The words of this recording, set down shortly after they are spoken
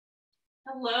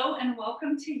Hello and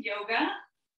welcome to yoga.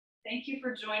 Thank you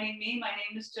for joining me. My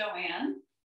name is Joanne.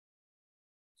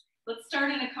 Let's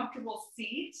start in a comfortable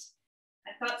seat.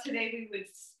 I thought today we would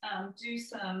do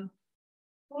a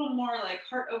little more like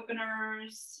heart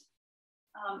openers,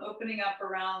 opening up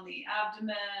around the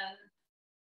abdomen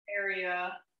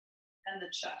area and the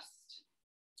chest.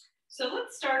 So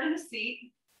let's start in a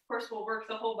seat. Of course, we'll work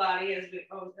the whole body as we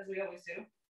always do.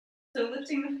 So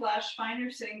lifting the flesh, find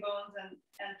your sitting bones and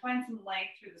find some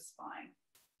length through the spine.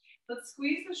 Let's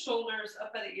squeeze the shoulders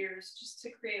up by the ears just to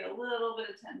create a little bit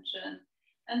of tension,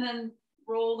 and then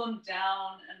roll them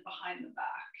down and behind the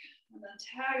back. And then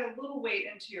tag a little weight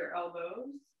into your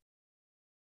elbows.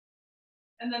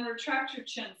 And then retract your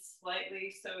chin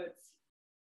slightly so it's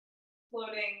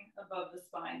floating above the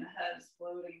spine. The head is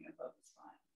floating above the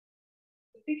spine.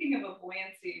 So thinking of a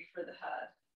buoyancy for the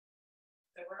head.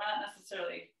 So we're not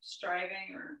necessarily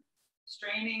striving or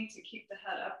straining to keep the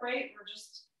head upright. We're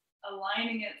just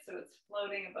aligning it so it's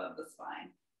floating above the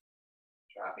spine.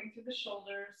 Dropping through the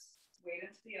shoulders, weight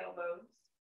into the elbows.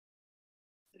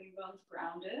 Sitting bones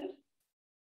grounded.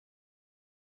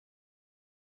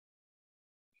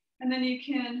 And then you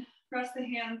can press the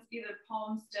hands either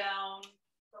palms down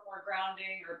for more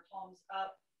grounding or palms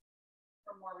up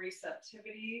for more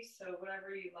receptivity. So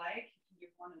whatever you like, you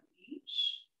can do one of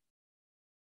each.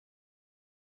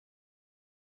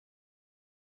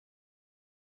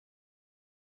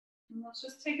 And let's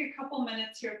just take a couple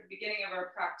minutes here at the beginning of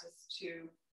our practice to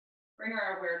bring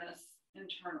our awareness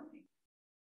internally.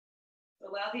 So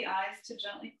allow the eyes to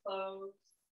gently close.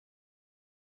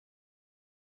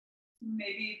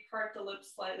 Maybe part the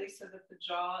lips slightly so that the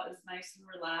jaw is nice and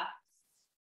relaxed.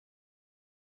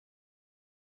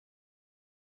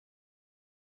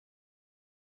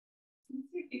 And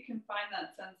see if you can find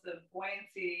that sense of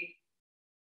buoyancy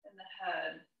in the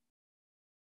head.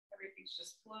 Everything's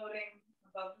just floating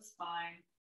above the spine,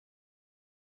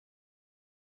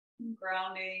 and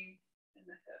grounding in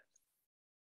the hips.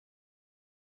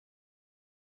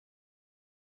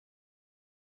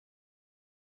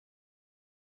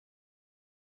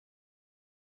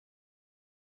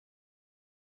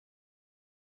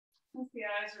 As the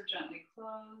eyes are gently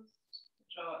closed,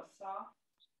 the jaw is soft.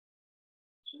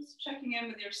 Just checking in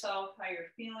with yourself, how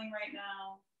you're feeling right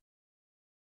now.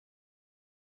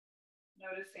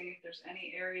 Noticing if there's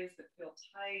any areas that feel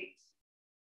tight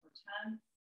or tense.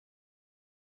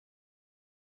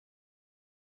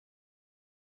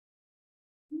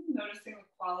 Noticing the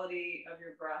quality of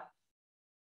your breath.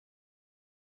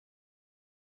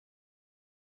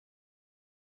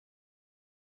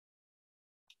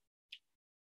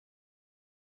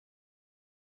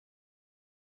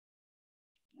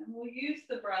 And we'll use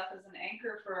the breath as an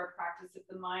anchor for our practice if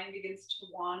the mind begins to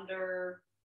wander.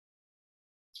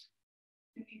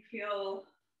 If you feel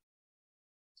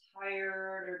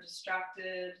tired or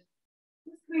distracted,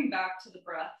 just coming back to the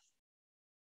breath.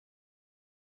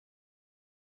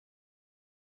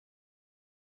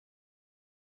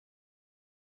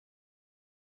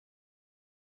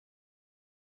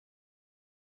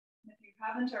 If you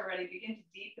haven't already, begin to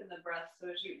deepen the breath. So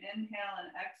as you inhale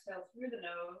and exhale through the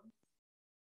nose,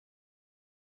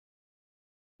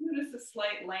 notice a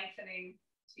slight lengthening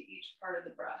to each part of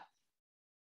the breath.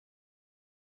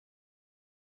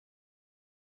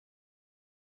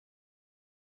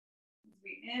 As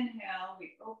we inhale,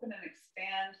 we open and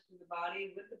expand through the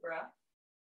body with the breath.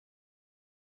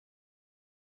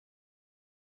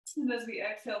 And as we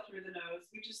exhale through the nose,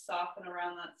 we just soften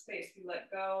around that space. We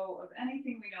let go of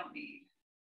anything we don't need.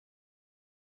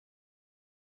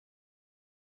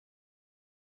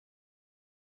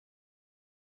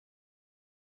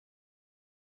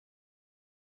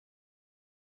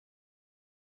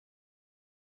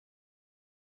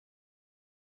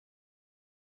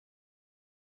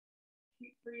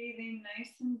 Keep breathing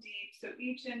nice and deep. So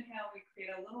each inhale, we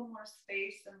create a little more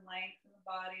space and length in the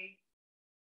body.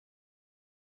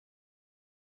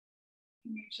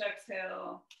 And each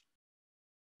exhale,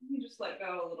 you just let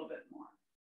go a little bit more.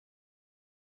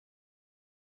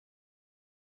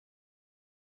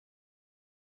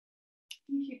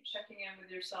 And keep checking in with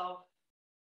yourself,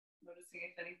 noticing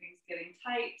if anything's getting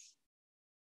tight.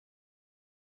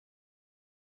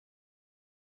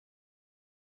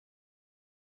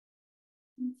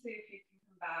 And see if you can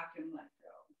come back and let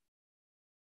go.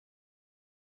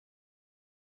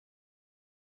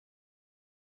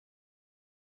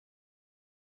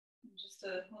 And just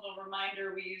a little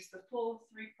reminder, we use the full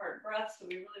 3-part breath, so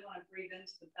we really want to breathe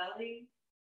into the belly.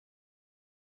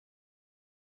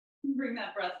 And bring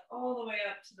that breath all the way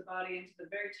up to the body, into the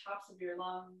very tops of your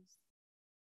lungs.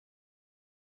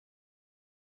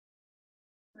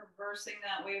 We're Reversing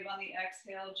that wave on the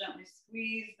exhale, gently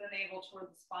squeeze the navel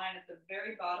toward the spine at the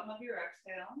very bottom of your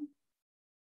exhale.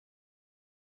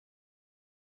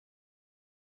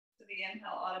 So the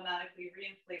inhale automatically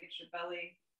reinflates your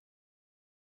belly.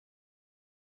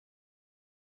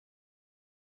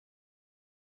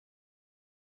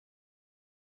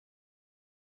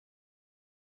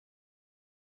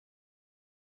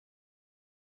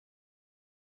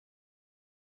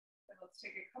 So let's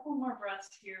take a couple more breaths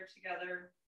here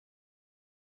together.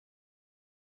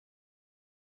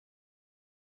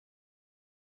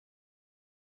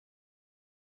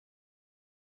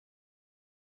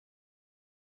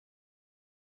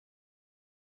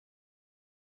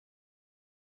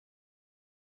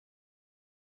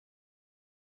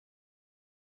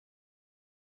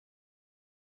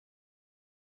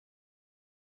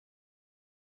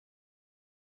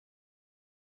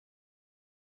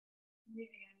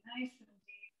 Breathing in nice and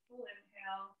deep, full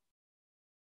inhale.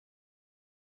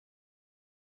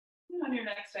 And on your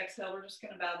next exhale, we're just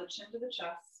going to bow the chin to the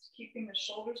chest, keeping the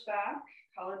shoulders back,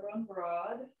 collarbone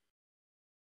broad.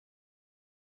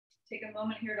 Take a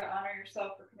moment here to honor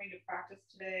yourself for coming to practice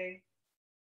today.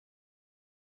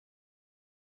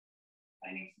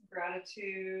 Finding some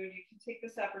gratitude. You can take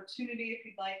this opportunity if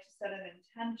you'd like to set an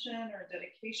intention or a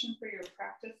dedication for your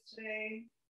practice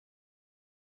today.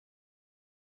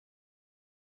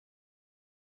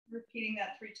 Repeating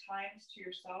that 3 times to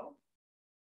yourself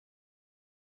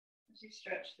as you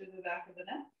stretch through the back of the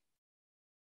neck.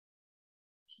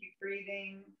 Keep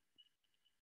breathing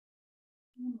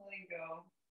and letting go.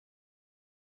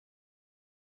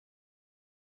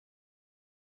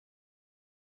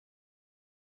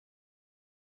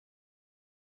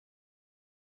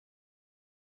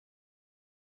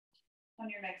 On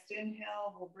your next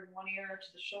inhale, we'll bring one ear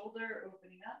to the shoulder,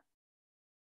 opening up.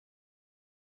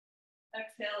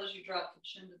 Exhale as you drop the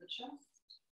chin to the chest.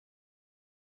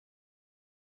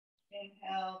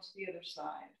 Inhale to the other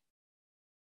side.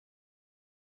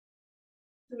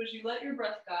 So as you let your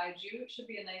breath guide you, it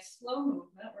should be a nice slow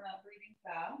movement. We're not breathing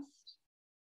fast.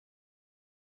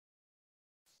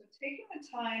 So taking the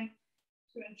time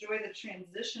to enjoy the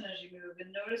transition as you move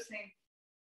and noticing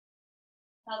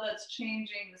how that's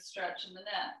changing the stretch in the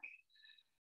neck.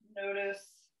 Notice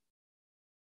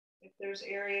if there's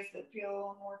areas that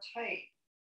feel more tight,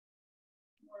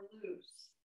 more loose.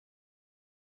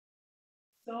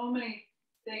 So many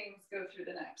things go through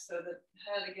the neck. So the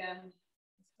head, again, is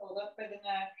held up by the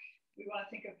neck. We want to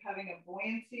think of having a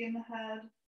buoyancy in the head,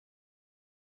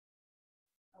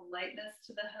 a lightness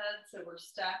to the head. So we're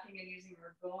stacking and using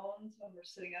our bones when we're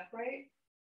sitting upright.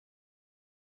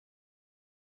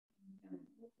 And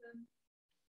open.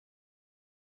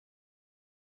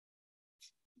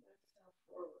 Exhale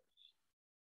forward.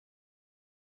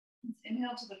 Let's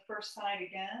inhale to the first side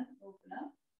again, open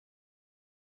up.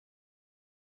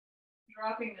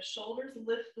 Dropping the shoulders,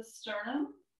 lift the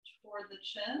sternum toward the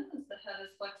chin as the head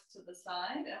is flexed to the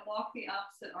side, and walk the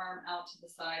opposite arm out to the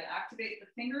side. Activate the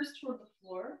fingers toward the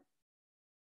floor.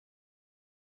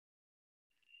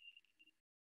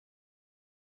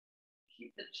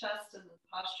 Keep the chest and the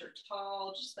posture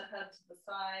tall, just the head to the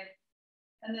side.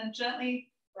 And then gently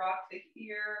rock the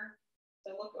ear.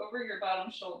 So look over your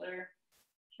bottom shoulder.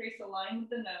 Trace a line with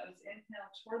the nose.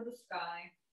 Inhale toward the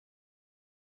sky.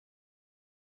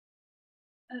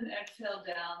 And exhale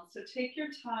down. So take your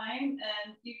time,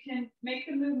 and you can make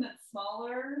the movement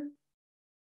smaller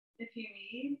if you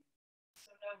need.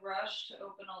 So no rush to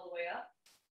open all the way up.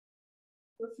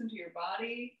 Listen to your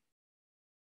body.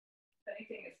 If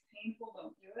anything is painful,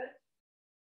 don't do it.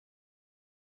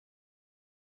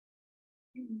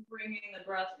 Bringing the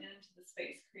breath into the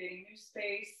space, creating new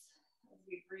space as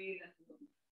we breathe and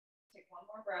take one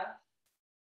more breath.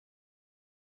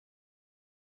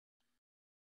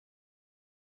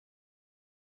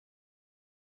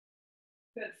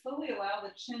 Good. Slowly allow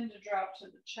the chin to drop to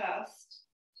the chest.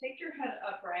 Take your head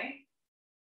upright,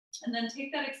 and then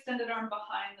take that extended arm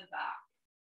behind the back,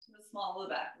 to the small of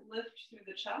the back. Lift through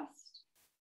the chest.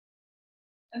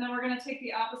 And then we're going to take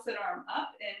the opposite arm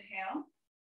up. Inhale.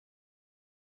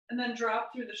 And then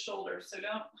drop through the shoulder. So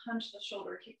don't hunch the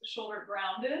shoulder. Keep the shoulder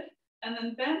grounded. And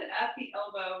then bend at the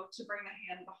elbow to bring the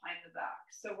hand behind the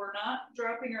back. So we're not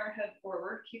dropping our head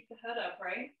forward. Keep the head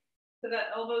upright. So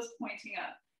that elbow's pointing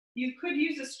up. You could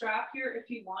use a strap here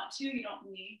if you want to. You don't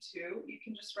need to. You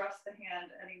can just rest the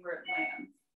hand anywhere it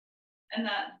lands. And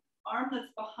that arm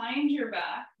that's behind your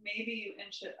back, maybe you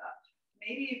inch it up.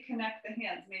 Maybe you connect the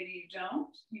hands. Maybe you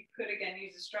don't. You could, again,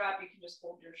 use a strap. You can just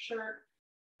hold your shirt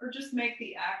or just make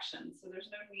the action. So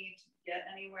there's no need to get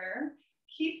anywhere.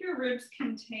 Keep your ribs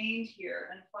contained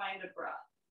here and find a breath.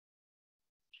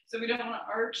 So we don't want to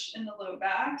arch in the low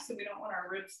back, so we don't want our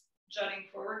ribs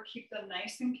jutting forward. Keep them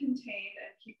nice and contained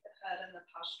and keep the head and the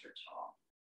posture tall.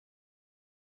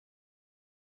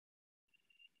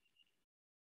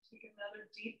 Take another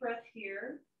deep breath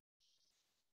here.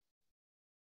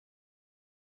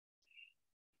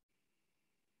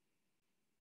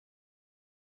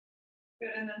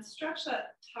 Good, and then stretch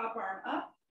that top arm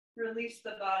up. Release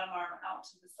the bottom arm out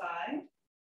to the side.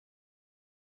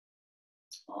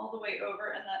 All the way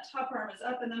over, and that top arm is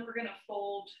up, and then we're going to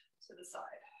fold to the side.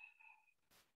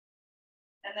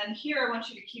 And then here, I want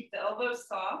you to keep the elbows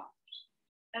soft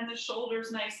and the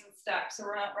shoulders nice and stacked. So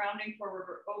we're not rounding forward,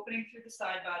 we're opening through the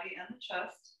side body and the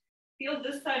chest. Feel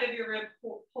this side of your rib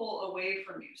pull away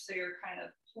from you. So you're kind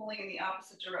of pulling in the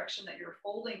opposite direction that you're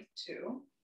folding to.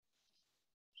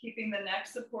 Keeping the neck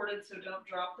supported so don't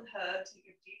drop the head. Take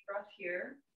a deep breath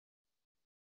here.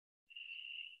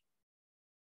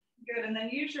 Good, and then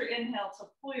use your inhale to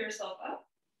pull yourself up.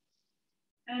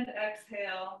 And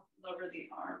exhale, lower the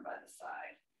arm by the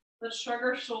side. Let's shrug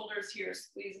our shoulders here,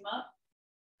 squeeze them up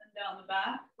and down the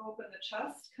back, open the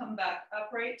chest, come back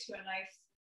upright to a nice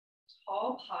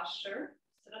tall posture.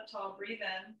 Sit up tall, breathe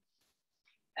in.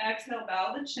 Exhale,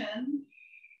 bow the chin.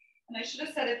 And I should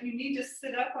have said, if you need to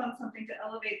sit up on something to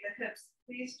elevate the hips,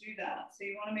 please do that. So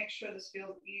you want to make sure this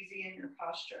feels easy in your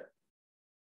posture.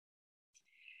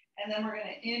 And then we're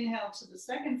going to inhale to the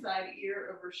second side, ear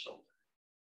over shoulder.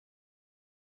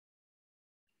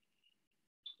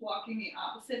 Walking the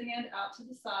opposite hand out to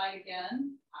the side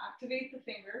again. Activate the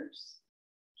fingers.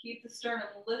 Keep the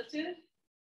sternum lifted,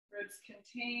 ribs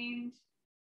contained,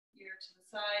 ear to the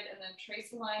side, and then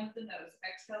trace a line with the nose.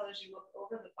 Exhale as you look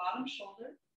over the bottom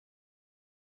shoulder.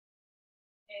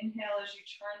 Inhale as you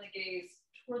turn the gaze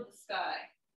toward the sky.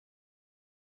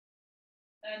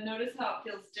 And notice how it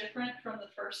feels different from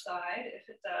the first side. If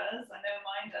it does, I know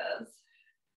mine does.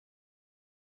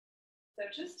 So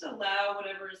just allow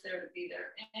whatever is there to be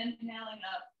there. Inhaling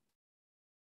up,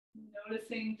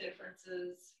 noticing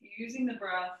differences, using the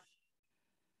breath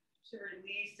to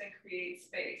release and create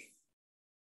space.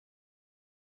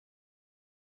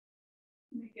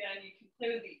 And again, you can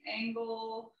play with the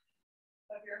angle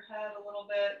of your head a little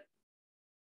bit.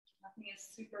 Nothing is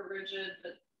super rigid,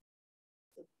 but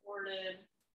supported.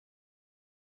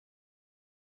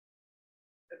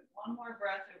 Good. One more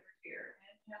breath over here.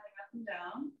 Inhaling up and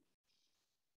down.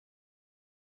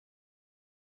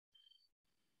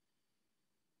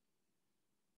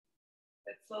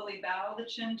 Good. Slowly bow the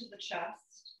chin to the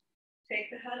chest.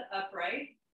 Take the head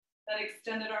upright. That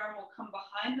extended arm will come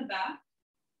behind the back.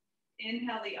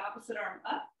 Inhale the opposite arm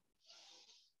up.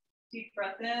 Deep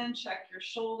breath in, check your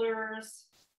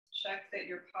shoulders. Check that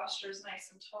your posture is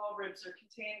nice and tall, ribs are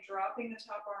contained, dropping the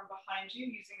top arm behind you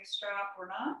using a strap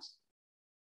or not.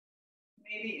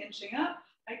 Maybe inching up.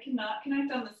 I cannot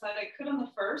connect on this side. I could on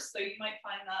the first, so you might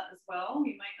find that as well.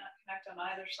 You might not connect on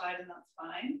either side, and that's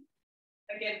fine.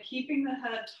 Again, keeping the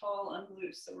head tall and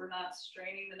loose, so we're not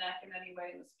straining the neck in any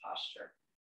way in this posture.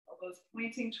 Elbows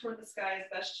pointing toward the sky as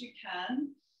best you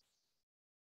can.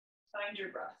 Find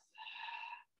your breath.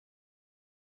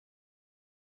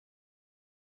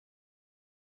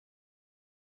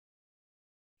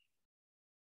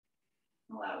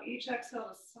 Allow each exhale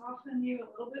to soften you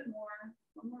a little bit more.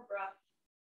 One more breath.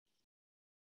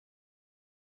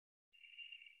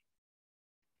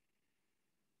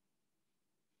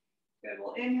 Good.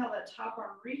 We'll inhale, that top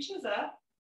arm reaches up.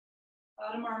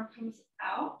 Bottom arm comes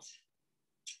out.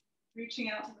 Reaching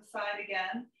out to the side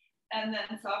again. And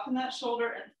then soften that shoulder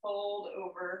and fold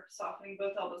over, softening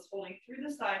both elbows, folding through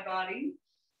the side body.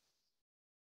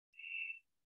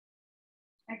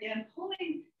 Again,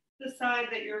 pulling the side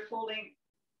that you're folding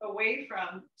away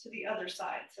from to the other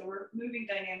side. So we're moving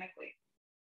dynamically.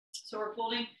 So we're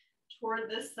folding toward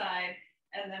this side,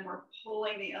 and then we're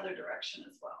pulling the other direction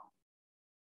as well.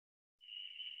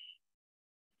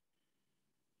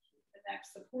 Keep the neck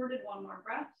supported, one more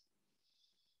breath.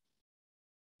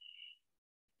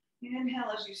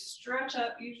 Inhale as you stretch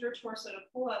up, use your torso to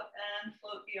pull up and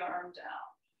float the arm down.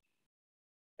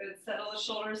 Good, settle the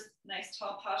shoulders, nice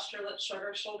tall posture. Let's shrug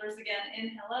our shoulders again.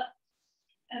 Inhale up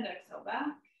and exhale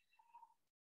back.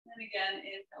 And again,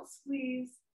 inhale, squeeze,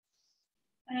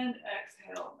 and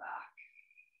exhale back.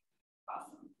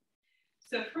 Awesome.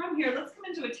 So from here, let's come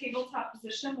into a tabletop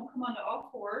position. We'll come onto all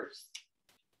fours.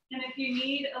 And if you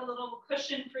need a little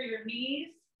cushion for your knees,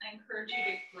 I encourage you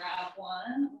to grab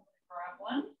one. Grab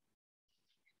one.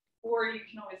 Or you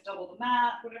can always double the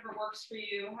mat, whatever works for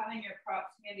you. Having your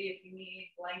props handy if you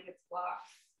need, blankets, blocks,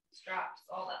 straps,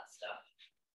 all that stuff.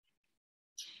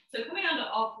 So coming onto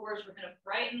all fours, we're going to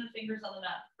brighten the fingers on the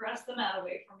mat, press the mat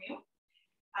away from you.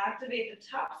 Activate the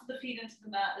tops of the feet into the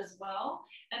mat as well.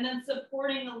 And then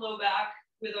supporting the low back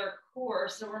with our core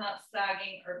so we're not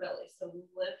sagging our belly. So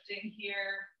lifting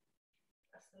here,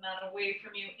 press the mat away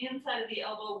from you. Inside of the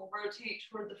elbow will rotate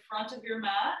toward the front of your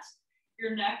mat.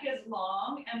 Your neck is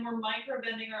long and we're micro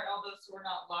bending our elbows so we're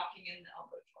not locking in the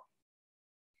elbow joint.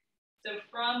 So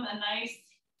from a nice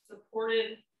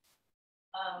supported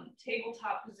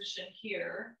tabletop position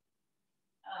here,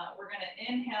 we're going to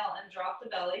inhale and drop the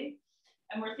belly.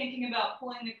 And we're thinking about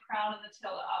pulling the crown and the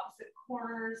tail to opposite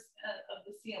corners of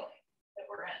the ceiling that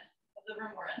we're in, of the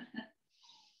room we're in.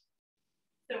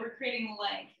 So we're creating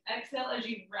length. Exhale as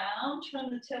you round,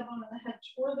 turn the tailbone of the head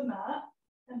toward the mat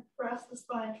and press the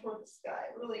spine toward the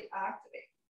sky. Really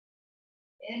activate.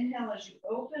 Inhale as you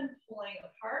open, pulling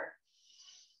apart.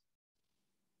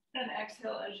 And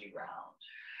exhale as you round.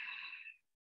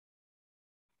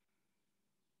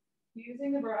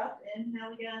 Using the breath,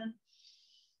 inhale again.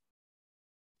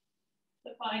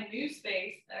 To find new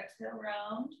space, exhale,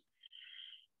 round,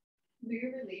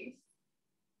 new release.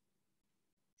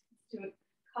 Let's do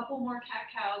a couple more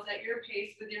cat-cows at your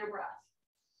pace with your breath.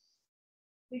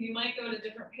 So you might go at a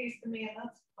different pace than me, and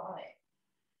that's fine.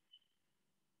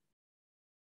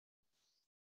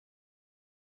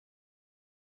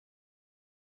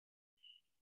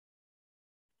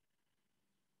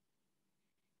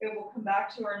 Good, we'll come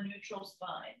back to our neutral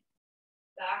spine,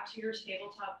 back to your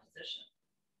tabletop position.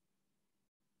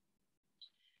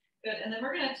 Good, and then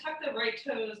we're going to tuck the right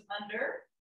toes under,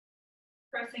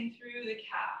 pressing through the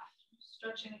calf,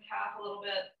 stretching the calf a little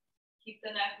bit, keep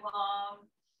the neck long.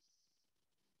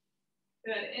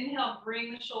 Good, inhale,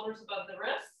 bring the shoulders above the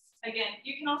wrists. Again,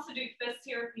 you can also do fists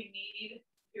here if you need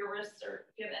your wrists or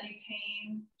if you have any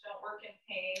pain, don't work in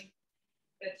pain.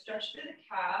 Good, stretch through the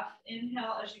calf.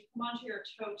 Inhale as you come onto your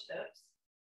toe tips.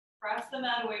 Press the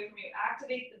mat away from you,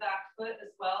 activate the back foot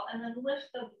as well, and then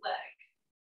lift the leg.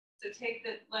 So take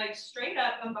the leg straight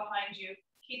up and behind you,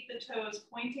 keep the toes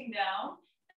pointing down,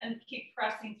 and keep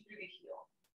pressing through the heel.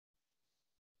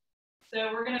 So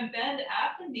we're going to bend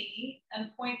at the knee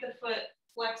and point the foot,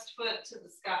 flexed foot to the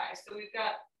sky. So we've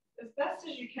got, as best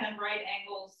as you can, right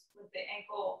angles with the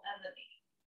ankle and the knee.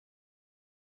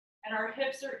 And our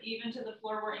hips are even to the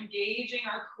floor. We're engaging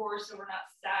our core so we're not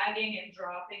sagging and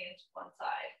dropping into one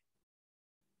side.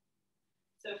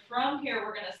 So from here,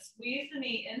 we're going to squeeze the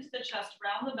knee into the chest,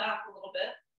 round the back a little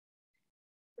bit,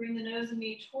 bring the nose and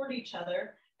knee toward each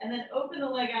other, and then open the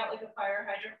leg out like a fire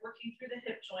hydrant, working through the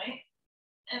hip joint,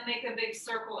 and make a big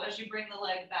circle as you bring the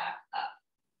leg back up.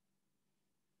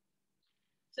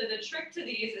 So the trick to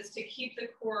these is to keep the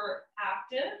core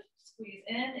active. Squeeze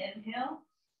in, inhale,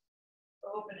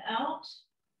 open out,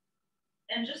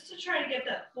 and just to try to get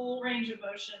that full range of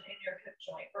motion in your hip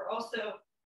joint. We're also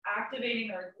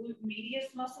activating our glute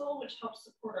medius muscle, which helps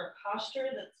support our posture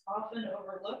that's often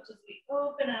overlooked as we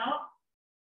open out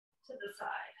to the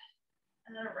side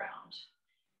and then around.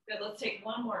 Good, let's take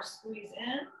one more. Squeeze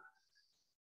in,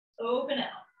 open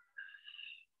out,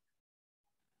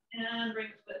 and bring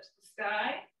the foot to the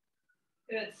sky.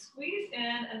 Good, squeeze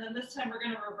in, and then this time we're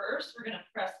going to reverse. We're going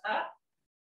to press up,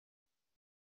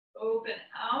 open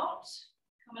out,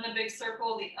 come in a big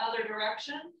circle the other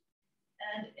direction,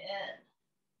 and in.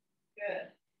 Good.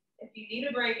 If you need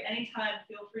a break anytime,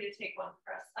 feel free to take one.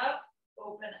 Press up,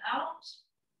 open out,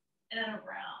 and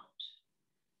around.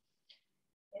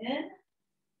 In,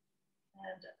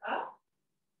 and up,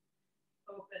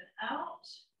 open out,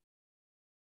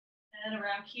 and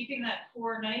around. Keeping that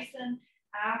core nice and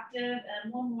active.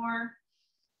 And one more.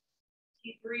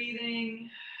 Keep breathing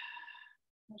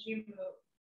as you move.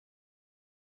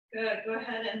 Good. Go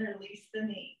ahead and release the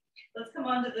knee. Let's come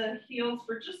onto the heels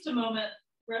for just a moment.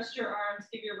 Rest your arms,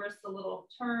 give your wrists a little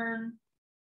turn.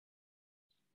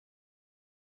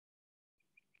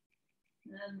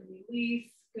 And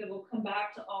release. Good, we'll come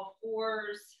back to all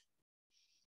fours.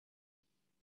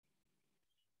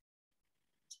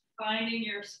 Finding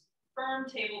your firm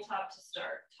tabletop to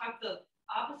start. Tuck the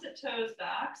opposite toes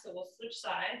back, so we'll switch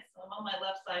sides. So I'm on my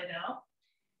left side now.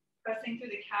 Pressing through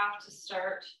the calf to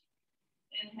start.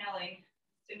 Inhaling,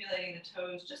 stimulating the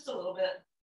toes just a little bit.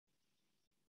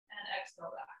 And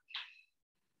exhale back.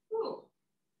 Ooh,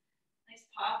 nice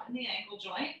pop in the ankle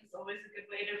joint. It's always a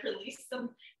good way to release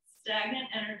some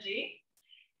stagnant energy.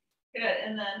 Good,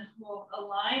 and then we'll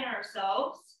align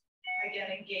ourselves.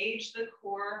 Again, engage the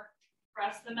core,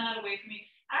 press the mat away from you.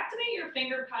 Activate your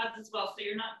finger pads as well so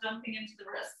you're not dumping into the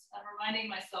wrists. I'm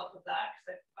reminding myself of that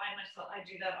because I find myself, I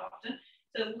do that often.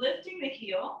 So lifting the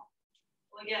heel.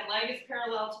 Well, again, leg is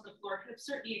parallel to the floor, hips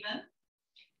are even.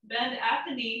 Bend at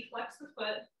the knee, flex the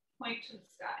foot, point to the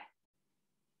sky.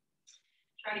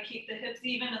 Try to keep the hips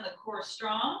even and the core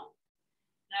strong,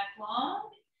 neck long.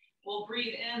 We'll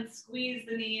breathe in, squeeze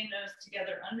the knee and nose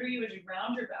together under you as you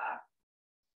round your back.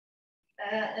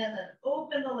 And then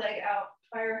open the leg out,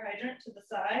 fire hydrant to the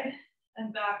side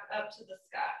and back up to the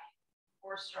sky.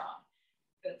 Core strong.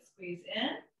 Good, squeeze in,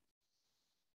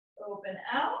 open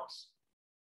out,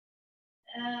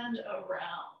 and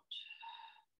around.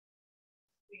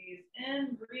 Squeeze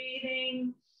in,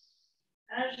 breathing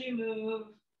as you move.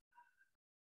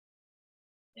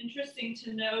 Interesting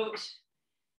to note,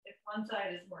 if one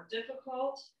side is more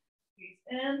difficult, squeeze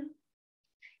in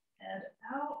and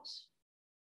out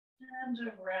and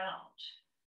around.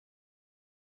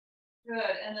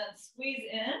 Good, and then squeeze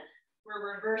in.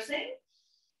 We're reversing.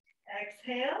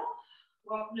 Exhale.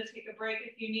 Welcome to take a break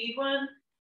if you need one.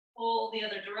 Pull the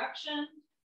other direction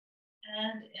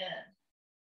and in.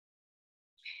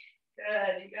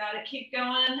 Good, you gotta keep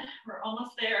going. We're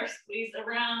almost there. Squeeze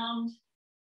around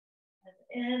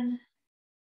and in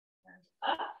and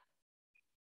up.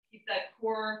 Keep that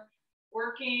core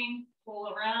working.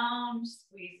 Pull around,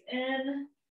 squeeze in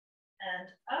and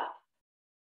up.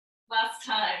 Last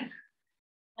time.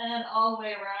 And all the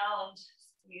way around.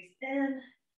 Squeeze in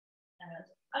and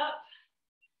up.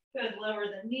 Good, lower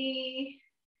the knee.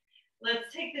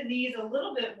 Let's take the knees a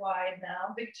little bit wide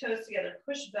now. Big toes together.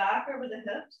 Push back over the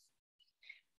hips.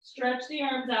 Stretch the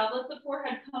arms out. Let the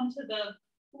forehead come to the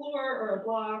floor or a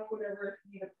block, whatever. If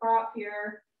you need a prop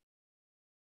here,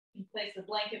 you can place a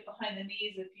blanket behind the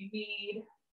knees if you need.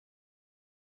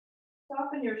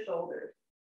 Soften your shoulders.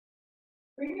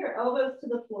 Bring your elbows to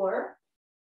the floor.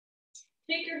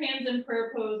 Take your hands in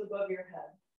prayer pose above your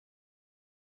head.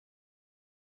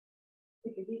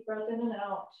 Take a deep breath in and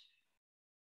out.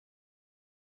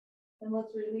 And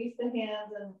let's release the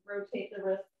hands and rotate the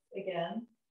wrists again.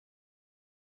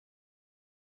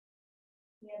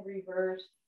 And reverse.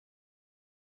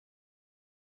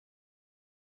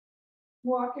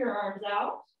 Walk your arms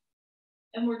out.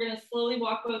 And we're going to slowly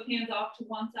walk both hands off to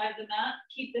one side of the mat.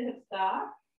 Keep the hips back.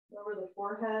 Lower the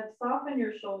forehead. Soften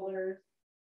your shoulders.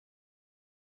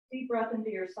 Deep breath into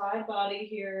your side body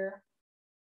here.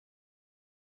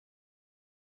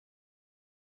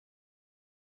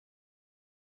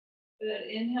 Good.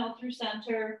 Inhale through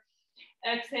center.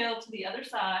 Exhale to the other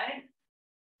side.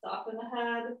 Soften the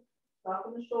head.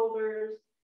 Soften the shoulders.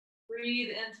 Breathe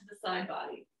into the side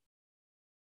body.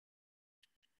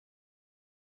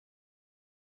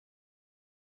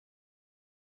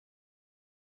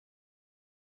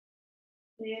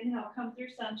 Inhale, come through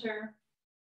center.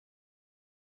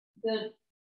 Good.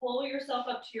 Pull yourself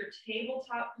up to your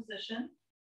tabletop position.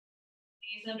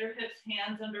 Knees under hips,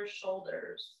 hands under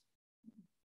shoulders.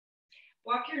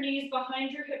 Walk your knees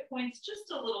behind your hip points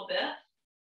just a little bit.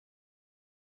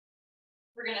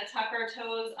 We're going to tuck our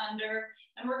toes under,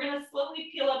 and we're going to slowly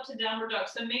peel up to downward dog.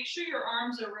 So make sure your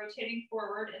arms are rotating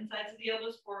forward, insides of the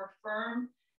elbows forward, firm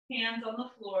hands on the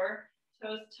floor,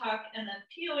 toes tuck, and then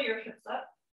peel your hips up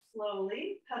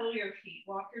slowly. Pedal your feet.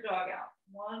 Walk your dog out.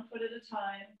 One foot at a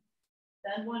time.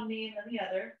 Bend one knee and then the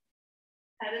other.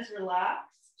 Head is relaxed.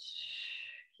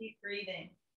 Keep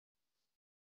breathing.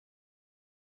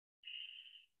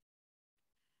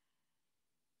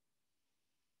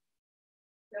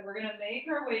 So we're going to make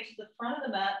our way to the front of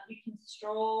the mat. You can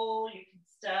stroll, you can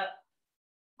step,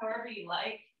 however you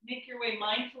like. Make your way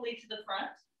mindfully to the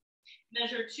front.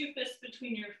 Measure 2 fists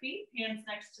between your feet, hands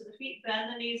next to the feet.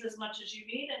 Bend the knees as much as you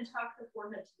need and tuck the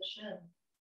forehead to the shin.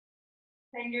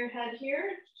 Hang your head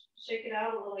here. Shake it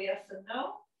out a little yes and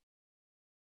no.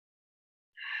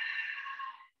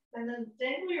 And then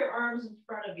dangle your arms in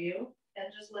front of you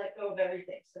and just let go of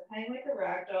everything. So hang like a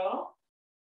rag doll.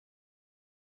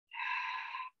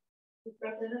 Deep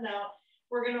breath in and out.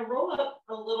 We're going to roll up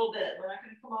a little bit. We're not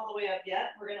going to come all the way up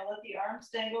yet. We're going to let the arms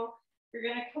dangle. You're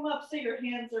going to come up so your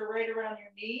hands are right around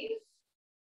your knees.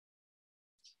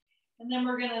 And then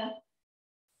we're going to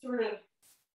sort of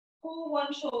pull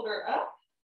one shoulder up.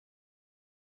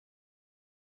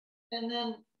 And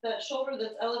then that shoulder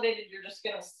that's elevated, you're just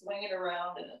going to swing it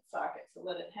around in its socket. So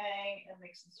let it hang and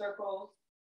make some circles.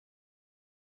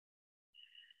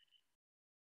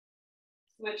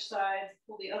 Switch sides,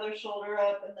 pull the other shoulder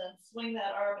up, and then swing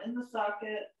that arm in the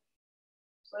socket.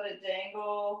 Let it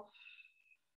dangle.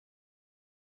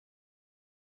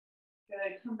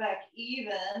 Good. Come back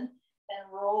even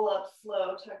and roll up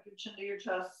slow. Tuck your chin to your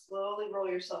chest. Slowly roll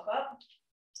yourself up.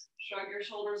 Shrug your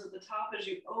shoulders at the top as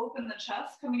you open the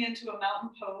chest, coming into a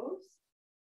mountain pose.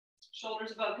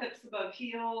 Shoulders above hips, above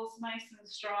heels, nice and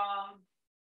strong.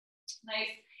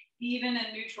 Nice, even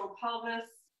and neutral pelvis.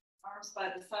 Arms by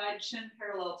the side, chin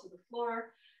parallel to the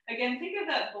floor. Again, think of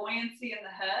that buoyancy in the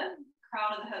head,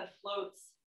 crown of the head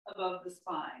floats above the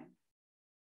spine.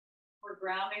 We're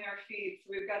grounding our feet. So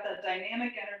we've got that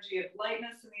dynamic energy of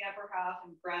lightness in the upper half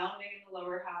and grounding in the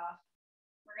lower half.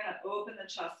 We're going to open the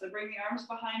chest. So bring the arms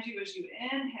behind you as you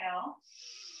inhale,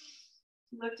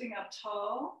 lifting up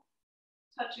tall,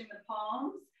 touching the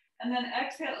palms. And then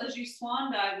exhale as you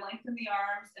swan dive, lengthen the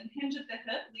arms and hinge at the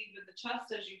hip, lead with the chest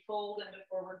as you fold into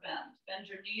forward bend. Bend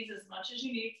your knees as much as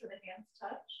you need so the hands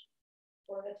touch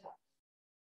or the toes.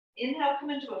 Inhale,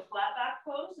 come into a flat back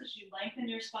pose as you lengthen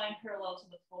your spine parallel to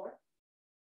the floor.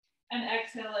 And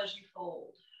exhale as you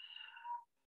fold.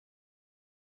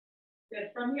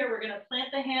 Good. From here, we're going to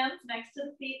plant the hands next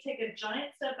to the feet. Take a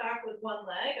giant step back with one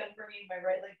leg. I'm bringing my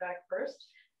right leg back first.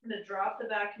 I'm going to drop the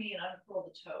back knee and uncurl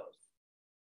the toes.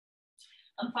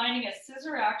 I'm finding a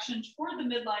scissor action toward the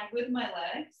midline with my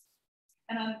legs.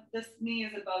 And this knee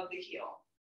is above the heel.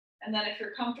 And then if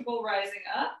you're comfortable rising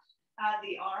up, add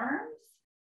the arms.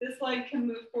 This leg can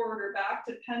move forward or back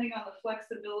depending on the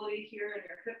flexibility here in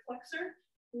your hip flexor.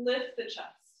 Lift the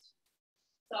chest.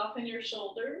 Soften your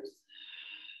shoulders.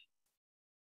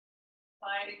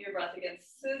 Finding your breath again.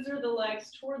 Scissor the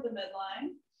legs toward the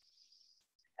midline.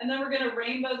 And then we're going to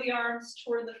rainbow the arms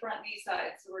toward the front knee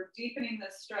side. So we're deepening the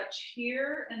stretch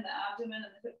here in the abdomen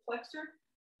and the hip flexor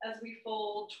as we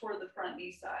fold toward the front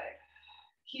knee side.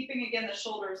 Keeping again the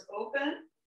shoulders open.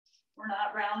 We're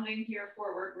not rounding here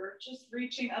forward. We're just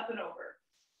reaching up and over.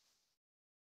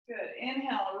 Good.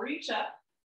 Inhale, reach up.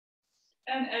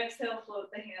 And exhale,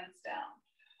 float the hands down.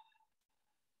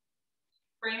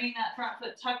 Framing that front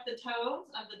foot, tuck the toes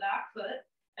of the back foot.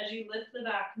 As you lift the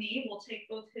back knee, we'll take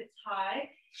both hips high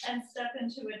and step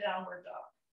into a downward dog.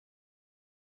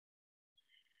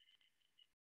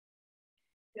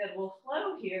 Good, we'll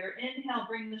flow here. Inhale,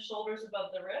 bring the shoulders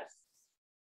above the wrists.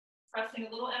 Pressing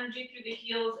a little energy through the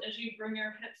heels as you bring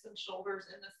your hips and shoulders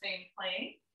in the same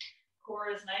plane. Core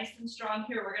is nice and strong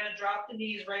here. We're going to drop the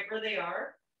knees right where they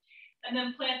are. And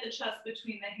then plant the chest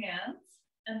between the hands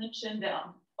and the chin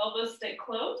down. Elbows stay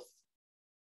close.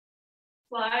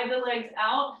 Slide the legs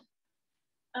out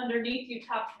underneath you,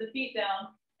 top the feet down,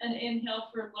 and inhale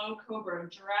for low cobra.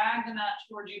 Drag the mat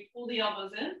towards you, pull the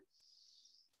elbows in.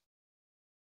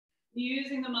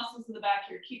 Using the muscles of the back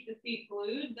here, keep the feet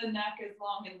glued, the neck is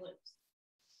long and loose.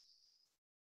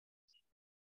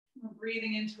 We're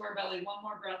breathing into our belly, one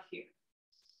more breath here.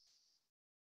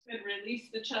 Good, release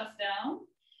the chest down.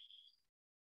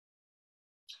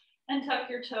 And tuck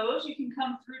your toes. You can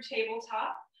come through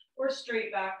tabletop or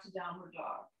straight back to downward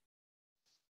dog.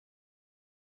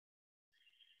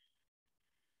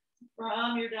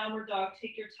 From your downward dog,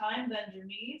 take your time, bend your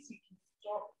knees. You can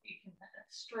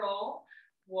stroll,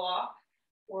 walk,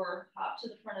 or hop to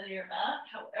the front of your mat,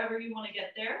 however you want to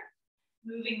get there,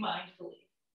 moving mindfully.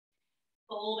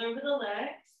 Fold over the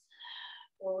legs,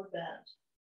 forward bend.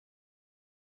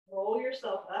 Roll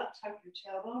yourself up, tuck your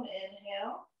tailbone,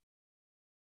 inhale.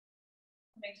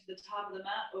 Coming to the top of the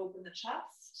mat, open the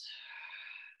chest.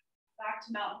 Back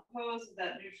to mountain pose with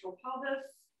that neutral pelvis.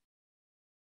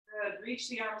 Good, reach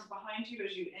the arms behind you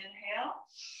as you inhale.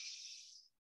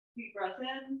 Deep breath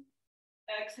in.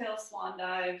 Exhale, swan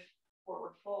dive,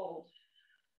 forward fold.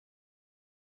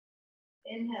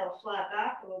 Inhale, flat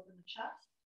back, open the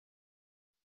chest.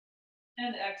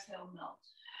 And exhale, melt.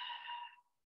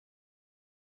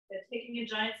 Good. Taking a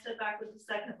giant step back with the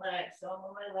second leg. So I'm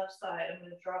on my left side. I'm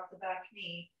going to drop the back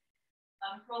knee.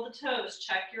 Uncurl the toes.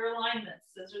 Check your alignment.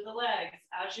 Scissor the legs.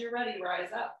 As you're ready,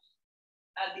 rise up.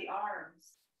 Add the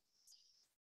arms.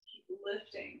 Keep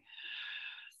lifting.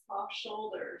 Soft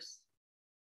shoulders.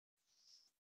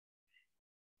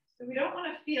 So we don't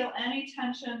want to feel any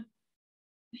tension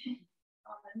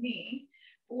on the knee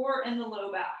or in the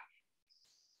low back.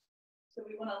 So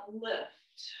we want to lift,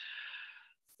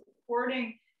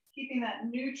 supporting, keeping that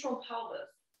neutral pelvis.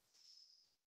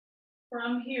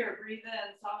 From here, breathe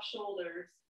in, soft shoulders.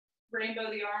 Rainbow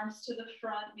the arms to the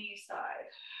front knee side.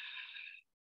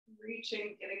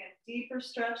 Reaching, getting a deeper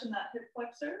stretch in that hip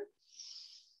flexor.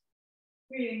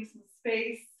 Creating some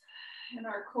space in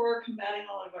our core, combating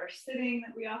all of our sitting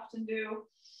that we often do.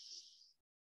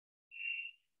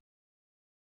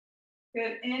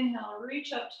 Good, inhale,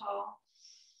 reach up tall.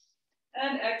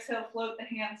 And exhale, float the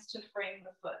hands to frame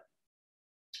the foot.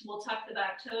 We'll tuck the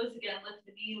back toes, again, lift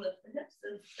the knee, lift the hips,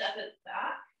 and step it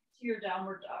back to your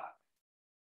downward dog.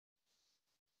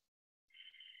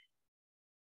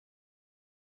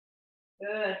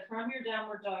 Good, from your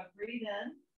downward dog, breathe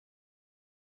in.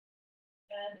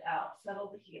 And out,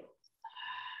 settle the heels.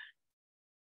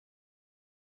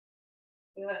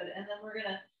 Good, and then we're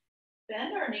gonna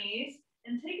bend our knees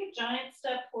and take a giant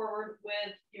step forward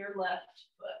with your left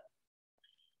foot.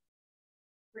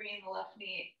 Bringing the left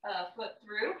knee foot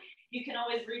through. You can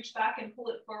always reach back and pull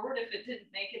it forward if it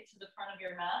didn't make it to the front of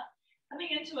your mat. Coming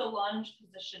into a lunge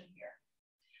position here.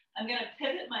 I'm going to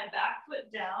pivot my back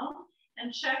foot down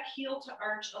and check heel to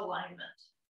arch alignment.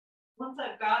 Once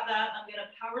I've got that, I'm going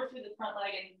to power through the front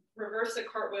leg and reverse a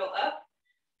cartwheel up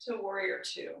to warrior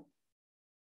two.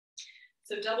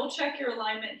 So double check your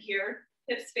alignment here.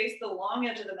 Hips face the long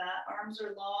edge of the mat. Arms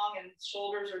are long and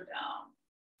shoulders are down.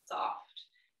 Soft.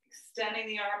 Extending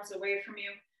the arms away from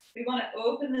you. We want to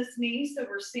open this knee so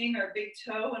we're seeing our big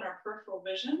toe and our peripheral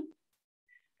vision.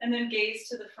 And then gaze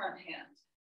to the front hand.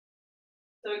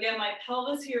 So again, my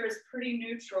pelvis here is pretty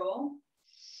neutral.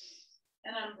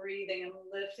 And I'm breathing. I'm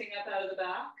lifting up out of the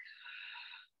back.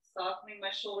 Softening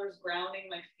my shoulders, grounding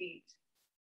my feet.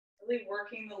 Really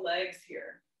working the legs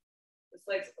here. This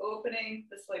leg's opening,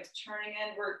 this leg's turning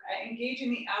in. We're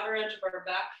engaging the outer edge of our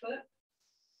back foot.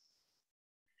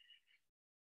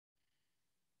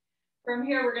 From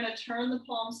here, we're going to turn the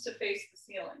palms to face the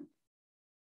ceiling.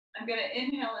 I'm going to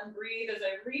inhale and breathe as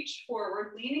I reach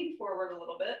forward, leaning forward a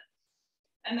little bit.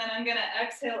 And then I'm going to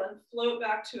exhale and float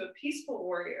back to a peaceful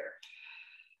warrior.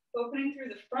 Opening through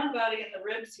the front body and the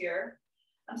ribs here.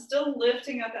 I'm still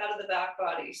lifting up out of the back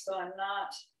body, so I'm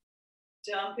not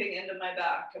dumping into my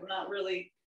back. I'm not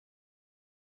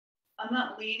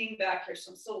leaning back here,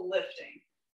 so I'm still lifting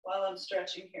while I'm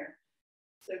stretching here.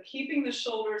 So keeping the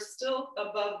shoulders still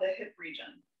above the hip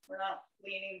region. We're not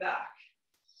leaning back.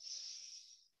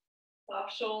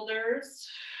 Soft shoulders,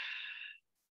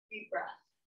 deep breath.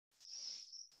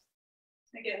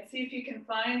 Again, see if you can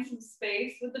find some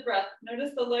space with the breath.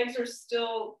 Notice the legs are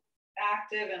still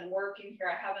active and working here.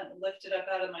 I haven't lifted up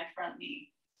out of my front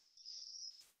knee.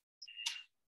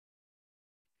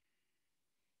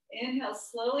 Inhale,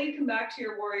 slowly come back to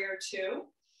your warrior two.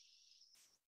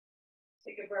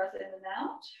 Take a breath in and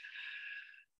out.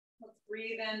 Let's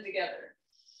breathe in together.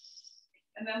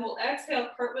 And then we'll exhale,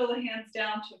 cartwheel the hands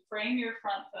down to frame your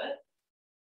front foot.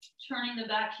 Turning the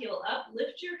back heel up,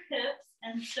 lift your hips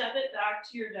and step it back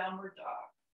to your downward dog.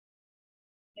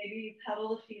 Maybe you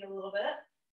pedal the feet a little bit.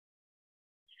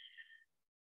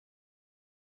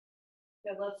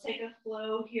 Good, let's take a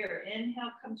flow here.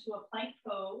 Inhale, come to a plank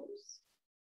pose.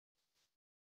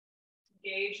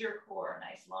 Engage your core,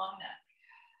 nice long neck.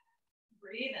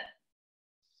 Breathe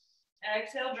in.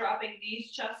 Exhale, dropping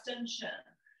knees, chest, and chin.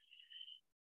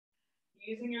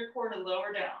 Using your core to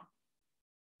lower down.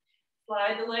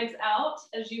 Slide the legs out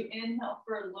as you inhale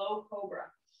for a low cobra.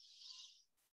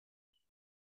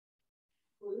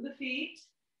 Glue the feet.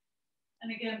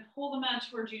 And again, pull the mat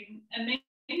towards you. And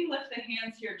maybe lift the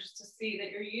hands here just to see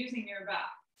that you're using your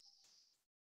back.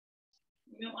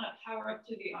 You don't want to power up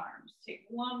through the arms. Take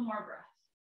one more breath.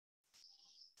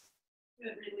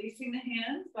 Good, releasing the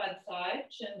hands by the side,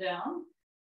 chin down.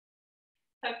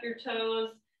 Tuck your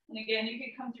toes. And again, you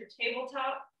can come through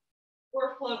tabletop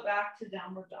or float back to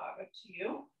downward dog, up to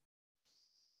you.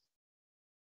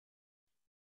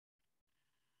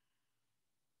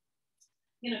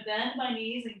 I'm gonna bend my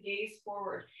knees and gaze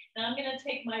forward. Now I'm gonna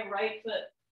take my right foot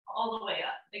all the way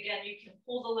up. Again, you can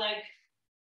pull the leg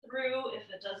through if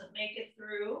it doesn't make it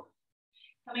through.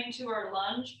 Coming to our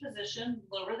lunge position,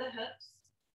 lower the hips.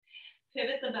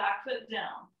 Pivot the back foot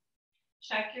down.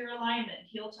 Check your alignment,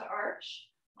 heel to arch.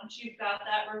 Once you've got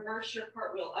that, reverse your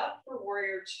cartwheel up for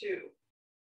warrior two.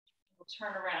 We'll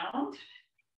turn around.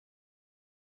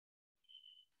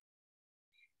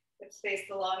 Hips face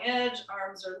the long edge,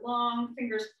 arms are long,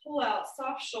 fingers pull out,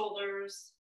 soft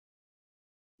shoulders.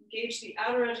 Engage the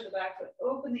outer edge of the back foot,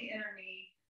 open the inner knee,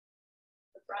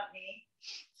 the front knee,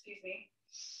 excuse me.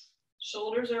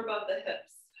 Shoulders are above the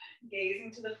hips.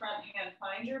 Gazing to the front hand,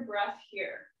 find your breath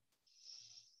here.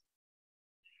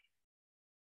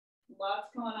 Lots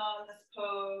going on in this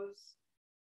pose.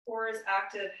 Core is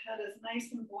active, head is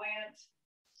nice and buoyant.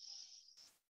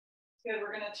 Good,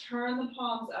 we're gonna turn the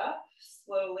palms up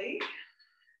slowly.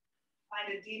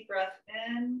 Find a deep breath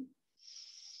in.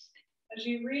 As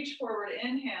you reach forward,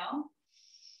 inhale,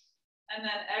 and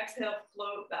then exhale,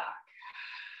 float back.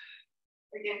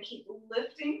 Again, keep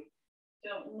lifting,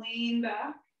 don't lean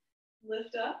back.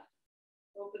 Lift up,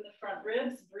 open the front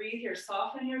ribs, breathe here,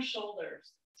 soften your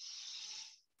shoulders,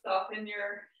 soften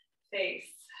your face.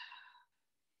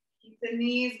 Keep the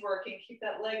knees working, keep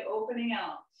that leg opening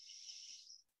out.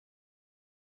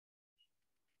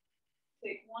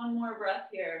 Take one more breath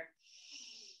here.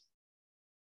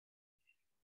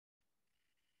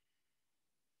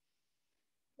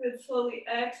 Good, slowly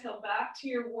exhale back to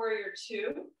your warrior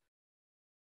two.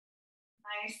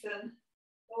 Nice and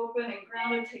open and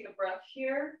grounded. Take a breath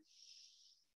here.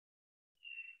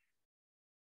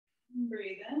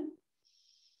 Breathe in.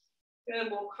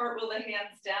 Good, we'll cartwheel the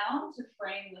hands down to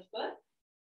frame the foot.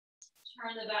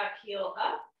 Turn the back heel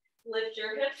up, lift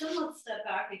your hips, and let's step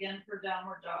back again for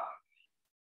downward dog.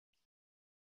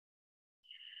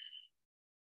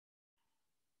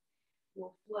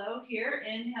 We'll flow here.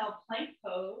 Inhale, plank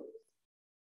pose.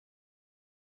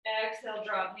 Exhale,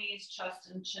 drop knees, chest,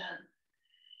 and chin.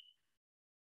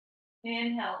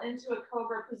 Inhale into a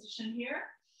cobra position here.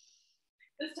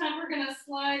 This time we're going to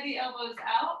slide the elbows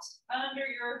out under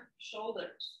your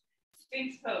shoulders.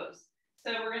 Sphinx pose.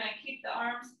 So we're going to keep the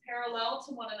arms parallel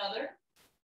to one another.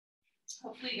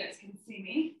 Hopefully you guys can see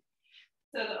me.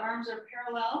 So the arms are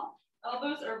parallel.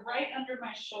 Elbows are right under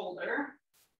my shoulder.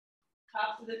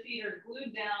 Tops of the feet are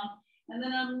glued down. And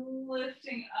then I'm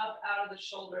lifting up out of the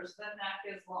shoulders. The neck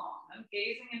is long. I'm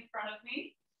gazing in front of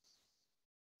me.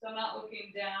 So I'm not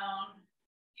looking down.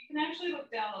 You can actually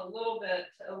look down a little bit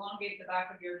to elongate the back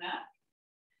of your neck.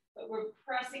 But we're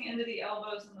pressing into the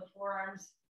elbows and the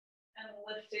forearms and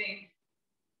lifting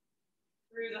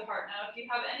through the heart. Now, if you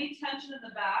have any tension in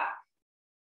the back,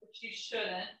 which you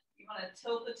shouldn't, you want to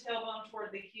tilt the tailbone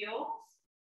toward the heels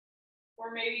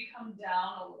or maybe come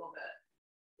down a little bit.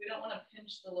 We don't want to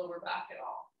pinch the lower back at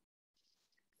all.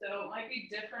 So it might be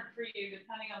different for you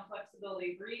depending on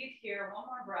flexibility. Breathe here, one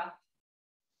more breath.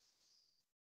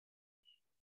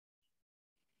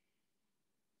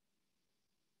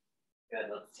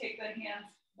 Good, let's take the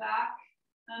hands back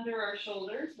under our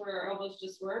shoulders where our elbows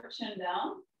just were, chin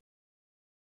down.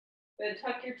 Good,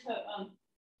 tuck your toe,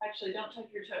 actually don't tuck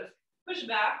your toes. Push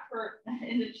back for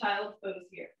into child's pose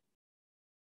here.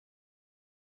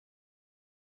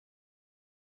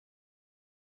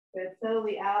 Good, settle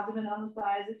the abdomen on the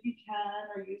thighs if you can,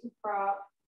 or use a prop.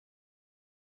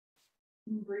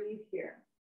 And breathe here.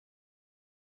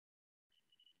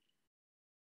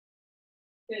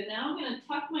 Good, now I'm going to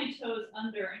tuck my toes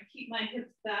under and keep my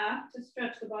hips back to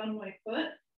stretch the bottom of my foot.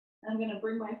 I'm going to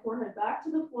bring my forehead back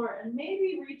to the floor and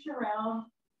maybe reach around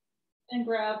and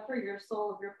grab for your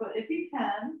sole of your foot if you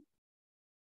can.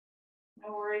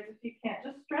 No worries if you can't.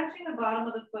 Just stretching the bottom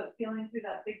of the foot, feeling through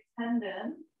that big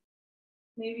tendon.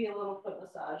 Maybe a little foot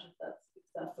massage if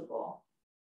that's accessible.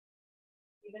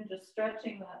 Even just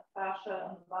stretching that fascia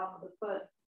on the bottom of the foot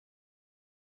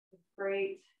is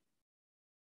great.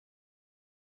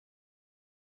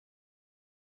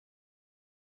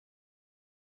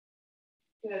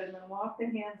 Good, and then walk the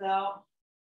hands out.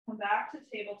 Come back to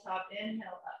tabletop,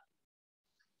 inhale up.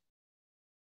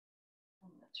 I'm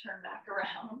gonna turn back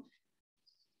around.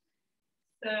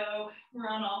 So we're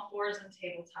on all fours and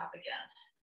tabletop again.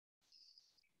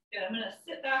 Good, I'm gonna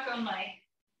sit back on my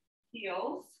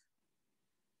heels.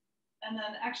 And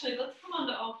then actually, let's come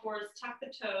onto all fours, tuck the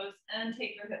toes, and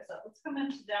take your hips up. Let's come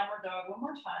into downward dog one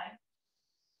more time.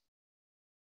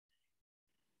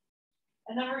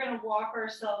 And then we're going to walk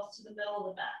ourselves to the middle of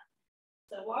the mat.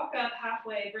 So walk up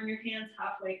halfway, bring your hands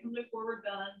halfway, come to forward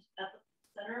bend at the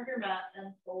center of your mat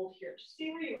and hold here. Just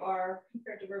see where you are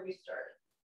compared to where we started.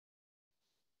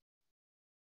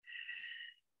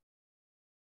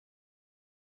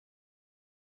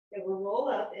 Okay, we'll roll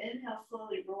up, inhale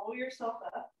slowly, roll yourself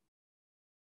up.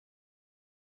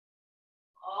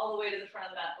 All the way to the front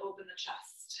of the mat, open the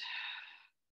chest.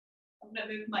 I'm going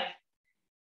to move my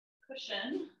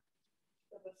cushion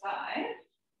to the side.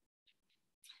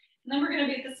 And then we're going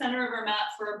to be at the center of our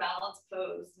mat for a balance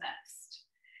pose next.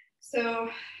 So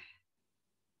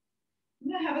I'm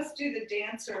going to have us do the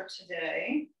dancer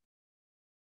today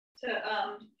to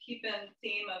keep in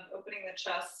theme of opening the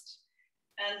chest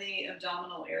and the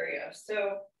abdominal area.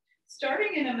 So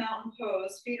starting in a mountain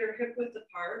pose, feet are hip width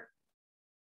apart.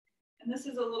 And this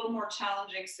is a little more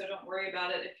challenging, so don't worry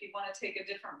about it. If you want to take a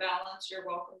different balance, you're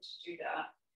welcome to do that.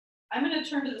 I'm going to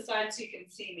turn to the side so you can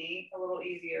see me a little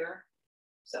easier.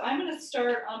 So I'm going to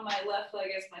start on my left leg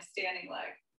as my standing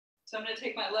leg. So I'm going to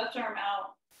take my left arm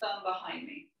out, thumb behind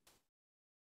me.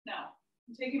 Now,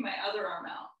 I'm taking my other arm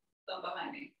out, thumb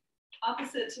behind me.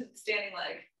 Opposite to the standing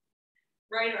leg,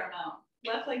 right arm out.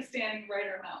 Left leg standing, right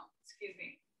arm out, excuse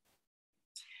me.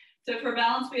 So for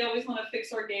balance, we always want to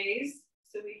fix our gaze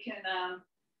so we can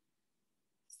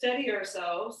steady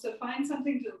ourselves. So find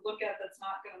something to look at that's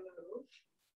not going to move.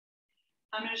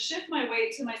 I'm going to shift my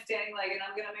weight to my standing leg, and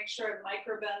I'm going to make sure I've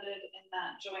micro-bended in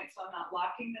that joint so I'm not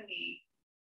locking the knee.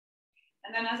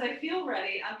 And then as I feel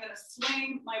ready, I'm going to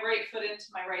swing my right foot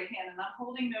into my right hand, and I'm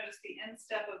holding, notice the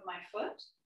instep of my foot.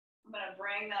 I'm going to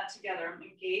bring that together. I'm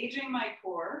engaging my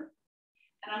core,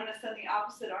 and I'm going to send the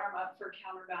opposite arm up for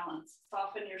counterbalance.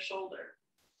 Soften your shoulder.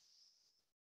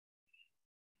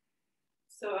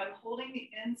 So I'm holding the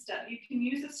instep. You can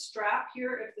use a strap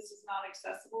here if this is not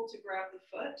accessible to grab the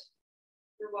foot.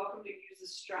 You're welcome to use a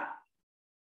strap.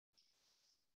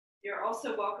 You're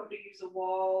also welcome to use a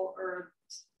wall or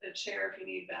a chair if you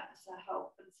need that as a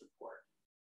help and support.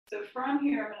 So from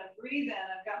here, I'm going to breathe in.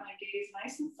 I've got my gaze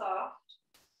nice and soft.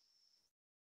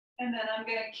 And then I'm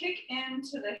going to kick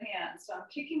into the hand. So I'm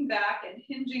kicking back and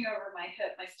hinging over my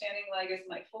hip. My standing leg is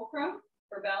my fulcrum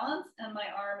for balance, and my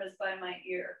arm is by my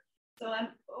ear. So I'm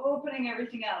opening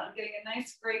everything out. I'm getting a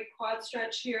nice, great quad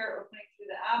stretch here, opening through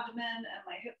the abdomen and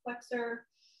my hip flexor.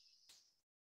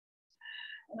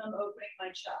 And I'm opening my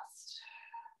chest.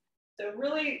 So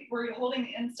really, we're holding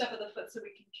the instep of the foot so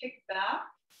we can kick back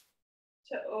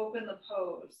to open the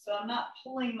pose. So I'm not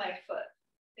pulling my foot.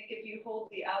 I think if you hold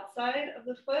the outside of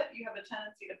the foot, you have a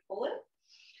tendency to pull it.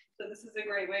 So this is a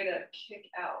great way to kick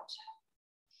out.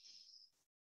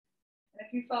 And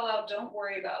if you fall out, don't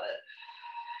worry about it.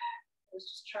 Let's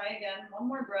just try again. One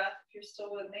more breath if you're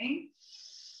still with me.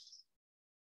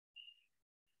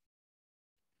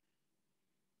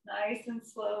 Nice and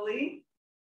slowly.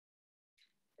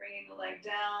 Bringing the leg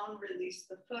down, release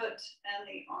the foot and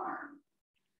the arm.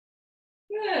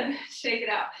 Good, shake it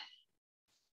out.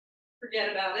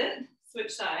 Forget about it.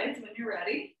 Switch sides when you're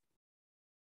ready.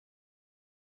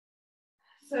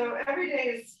 So every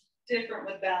day is different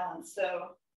with balance.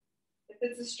 So if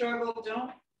it's a struggle,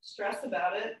 don't stress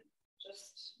about it.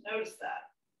 Just notice that.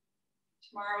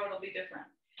 Tomorrow it'll be different.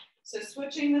 So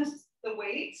switching the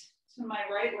weight to my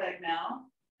right leg now,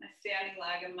 my standing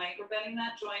leg, and micro-bending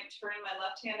that joint, turning my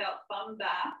left hand out, thumb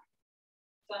back.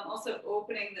 So I'm also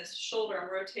opening this shoulder.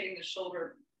 I'm rotating the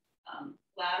shoulder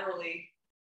laterally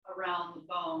around the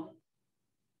bone.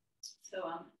 So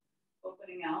I'm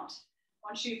opening out.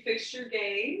 Once you fix your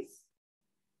gaze,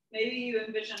 maybe you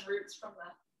envision roots from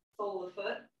the sole of the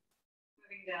foot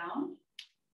moving down.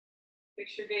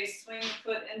 Fix your gaze, swing the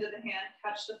foot into the hand,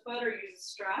 catch the foot or use a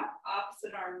strap.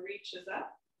 Opposite arm reaches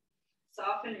up.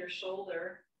 Soften your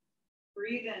shoulder.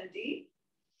 Breathe in deep.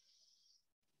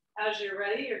 As you're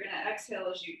ready, you're going to exhale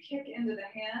as you kick into the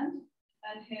hand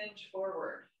and hinge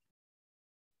forward.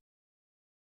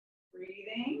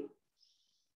 Breathing.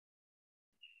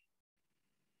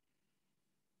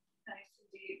 Nice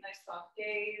and deep, nice soft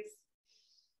gaze.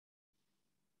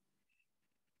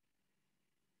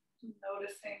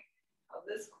 Noticing how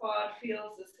this quad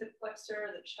feels, this hip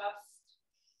flexor, the chest.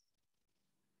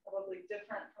 Probably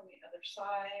different from the other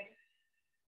side.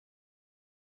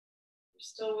 If you're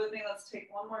still with me, let's take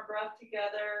one more breath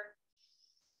together.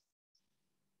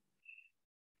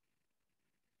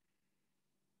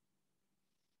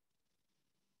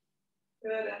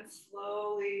 Good, and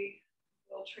slowly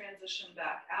we'll transition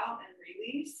back out and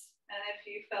release. And if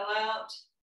you fell out,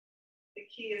 the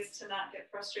key is to not get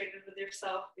frustrated with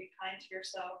yourself, be kind to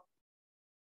yourself.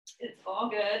 It's all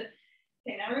good.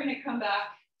 Okay, now we're gonna come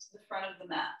back to the front of the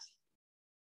mat.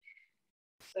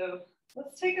 So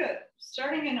let's take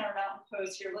starting in our mountain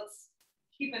pose here, let's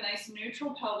keep a nice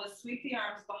neutral pelvis, sweep the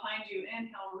arms behind you,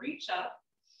 inhale, reach up,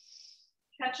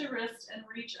 catch a wrist and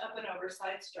reach up and over,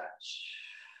 side stretch.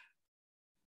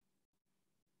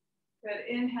 Good,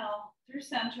 inhale through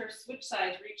center, switch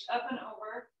sides, reach up and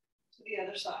over to the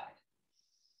other side.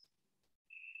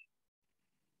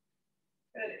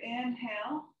 Good,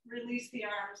 inhale, release the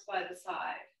arms by the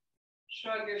side.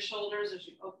 Shrug your shoulders as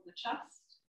you open the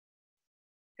chest.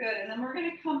 Good, and then we're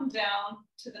gonna come down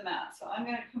to the mat. So I'm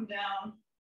gonna come down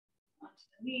onto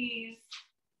the knees,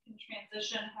 you can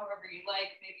transition however you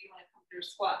like. Maybe you wanna come through a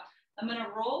squat. I'm gonna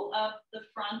roll up the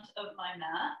front of my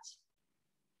mat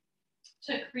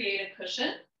to create a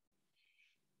cushion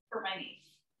for my knees.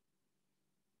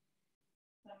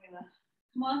 So I'm gonna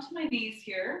come onto my knees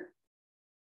here.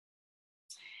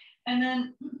 And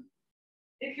then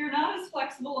if you're not as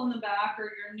flexible in the back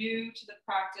or you're new to the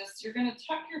practice, you're gonna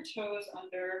tuck your toes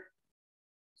under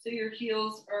so your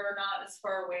heels are not as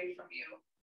far away from you.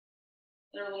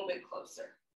 They're a little bit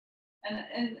closer.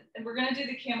 And we're gonna do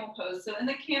the camel pose. So in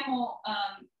the camel,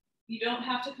 you don't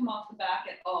have to come off the back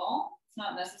at all. It's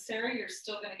not necessary. You're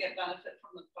still gonna get benefit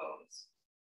from the pose.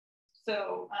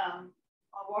 So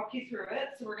I'll walk you through it.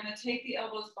 So we're gonna take the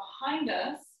elbows behind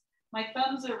us. My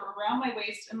thumbs are around my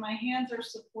waist and my hands are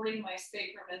supporting my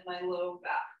sacrum and my low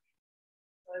back.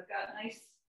 So I've got nice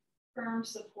firm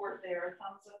support there,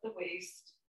 thumbs at the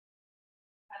waist,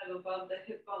 kind of above the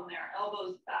hip bone there,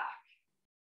 elbows back.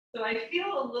 So I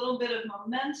feel a little bit of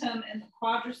momentum in the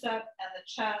quadricep and the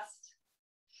chest,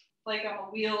 like I'm a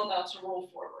wheel about to roll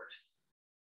forward.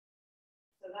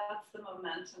 So that's the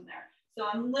momentum there. So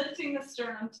I'm lifting the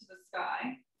sternum to the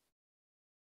sky.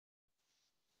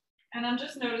 And I'm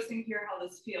just noticing here how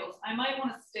this feels. I might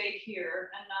want to stay here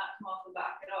and not come off the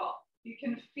back at all. You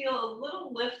can feel a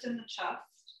little lift in the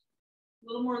chest, a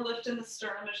little more lift in the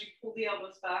sternum as you pull the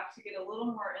elbows back to get a little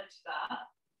more into that.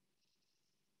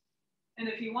 And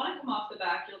if you want to come off the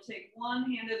back, you'll take one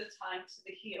hand at a time to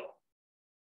the heel.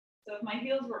 So if my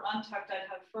heels were untucked, I'd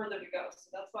have further to go.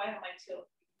 So that's why I have my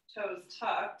toes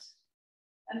tucked.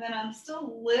 And then I'm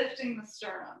still lifting the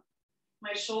sternum.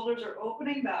 My shoulders are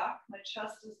opening back. My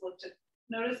chest is lifted.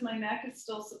 Notice my neck is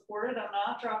still supported. I'm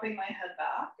not dropping my head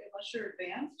back. Unless you're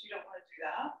advanced, you don't want to do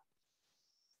that.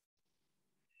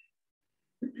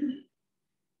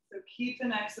 So keep the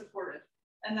neck supported.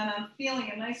 And then I'm feeling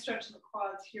a nice stretch in the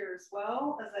quads here as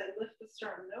well as I lift the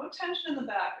sternum. No tension in the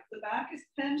back. If the back is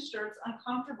pinched or it's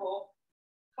uncomfortable,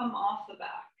 come off the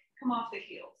back. Come off the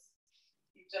heels.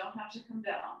 You don't have to come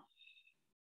down.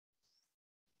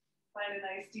 Find a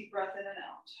nice deep breath in and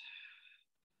out.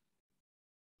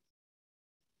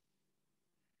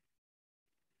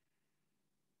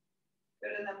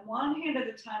 Good, and then one hand at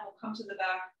a time will come to the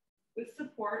back with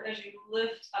support as you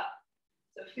lift up.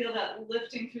 So feel that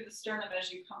lifting through the sternum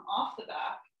as you come off the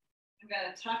back. I'm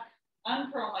going to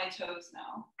uncurl my toes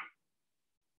now.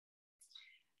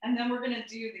 And then we're going to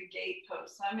do the gate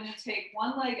pose. So I'm going to take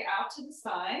one leg out to the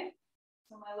side.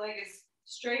 So my leg is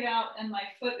straight out and my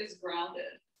foot is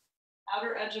grounded.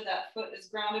 Outer edge of that foot is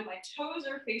grounded. My toes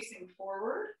are facing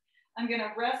forward. I'm going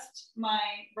to rest my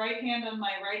right hand on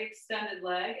my right extended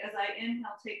leg. As I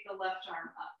inhale, take the left arm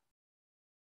up.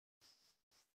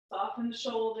 Soften the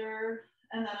shoulder.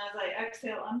 And then as I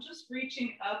exhale, I'm just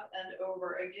reaching up and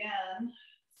over again.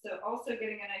 So also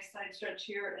getting a nice side stretch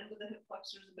here into the hip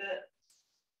flexors a bit.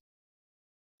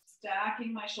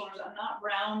 Stacking my shoulders. I'm not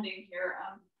rounding here.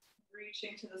 I'm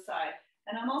reaching to the side.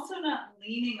 And I'm also not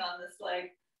leaning on this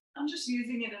leg. I'm just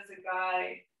using it as a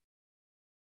guide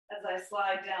as I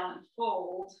slide down and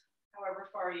fold, however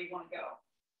far you want to go.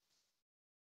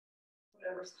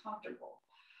 Whatever's comfortable.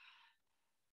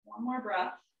 One more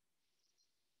breath.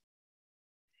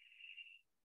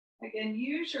 Again,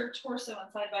 use your torso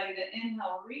and side body to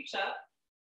inhale, reach up,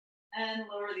 and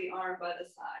lower the arm by the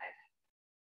side.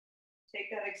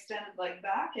 Take that extended leg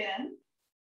back in,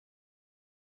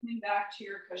 and back to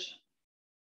your cushion.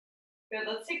 Good,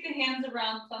 let's take the hands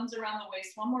around, thumbs around the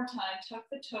waist one more time. Tuck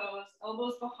the toes,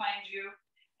 elbows behind you,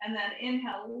 and then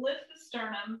inhale, lift the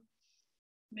sternum.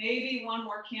 Maybe one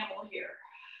more camel here.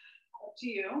 Up to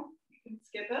you. You can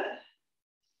skip it.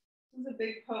 This is a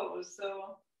big pose,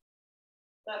 so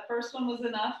that first one was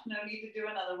enough. No need to do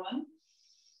another one.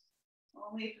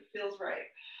 Only if it feels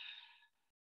right.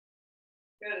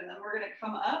 Good, and then we're going to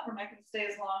come up. We're not going to stay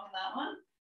as long in that one.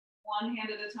 One hand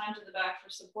at a time to the back for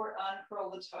support. Uncurl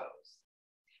the toes.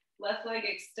 Left leg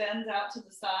extends out to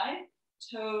the side.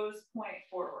 Toes point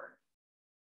forward.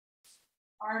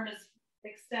 Arm is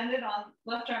extended on,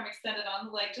 left arm extended on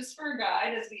the leg just for a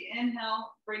guide. As we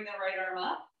inhale, bring the right arm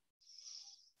up.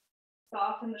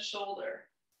 Soften the shoulder.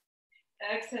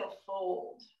 Exhale,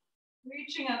 fold.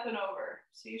 Reaching up and over.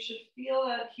 So you should feel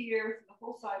that here through the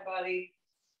whole side body.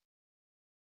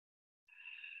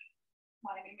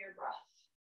 Finding your breath.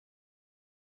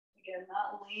 Again,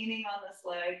 not leaning on this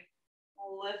leg,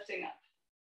 lifting up.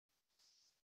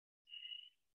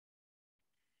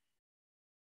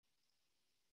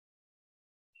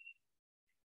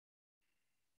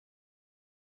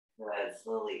 Good,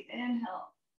 slowly inhale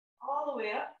all the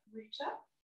way up, reach up,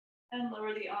 and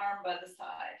lower the arm by the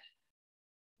side.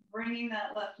 Bringing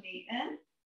that left knee in.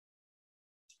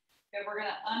 Okay, we're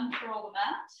gonna uncurl the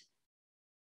mat.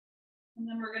 And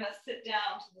then we're gonna sit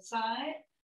down to the side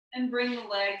and bring the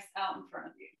legs out in front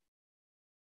of you.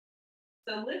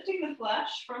 So lifting the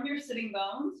flesh from your sitting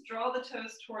bones, draw the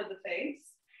toes toward the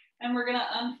face, and we're gonna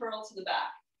unfurl to the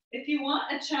back. If you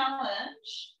want a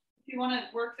challenge, if you wanna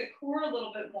work the core a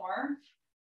little bit more,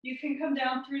 you can come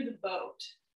down through the boat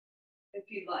if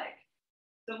you'd like.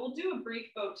 So we'll do a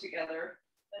brief boat together,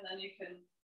 and then you can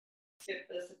skip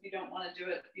this if you don't wanna do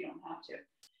it, you don't have to.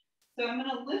 So I'm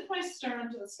gonna lift my sternum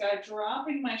to the sky,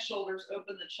 dropping my shoulders,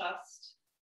 open the chest,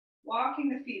 walking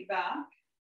the feet back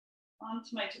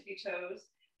onto my tippy toes,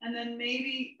 and then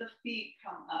maybe the feet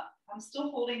come up. I'm still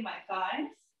holding my thighs.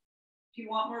 If you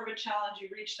want more of a challenge, you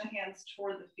reach the hands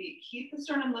toward the feet. Keep the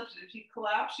sternum lifted. If you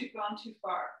collapse, you've gone too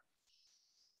far.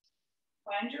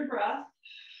 Find your breath.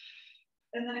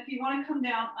 And then if you want to come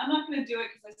down, I'm not going to do it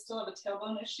because I still have a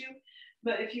tailbone issue,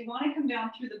 but if you want to come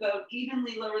down through the boat,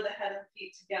 evenly lower the head and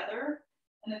feet together.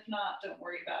 And if not, don't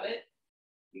worry about it.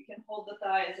 You can hold the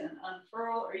thighs and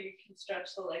unfurl, or you can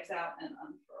stretch the legs out and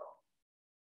unfurl.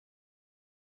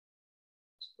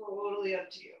 It's totally up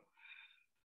to you.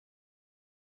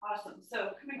 Awesome.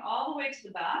 So coming all the way to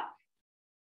the back.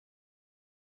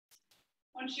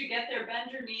 Once you get there,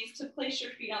 bend your knees to place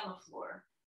your feet on the floor.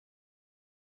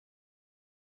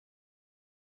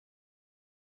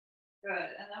 Good.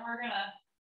 And then we're going to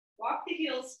Walk the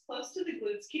heels close to the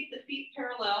glutes. Keep the feet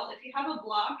parallel. If you have a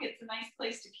block, it's a nice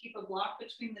place to keep a block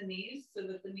between the knees so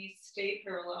that the knees stay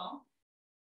parallel.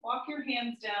 Walk your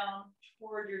hands down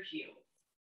toward your heels.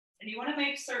 And you want to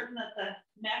make certain that the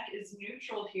neck is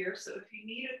neutral here. So if you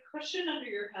need a cushion under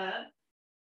your head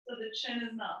so the chin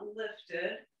is not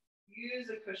lifted, use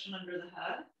a cushion under the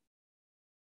head.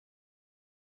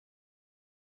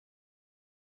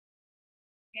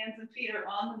 Hands and feet are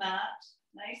on the mat,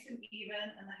 nice and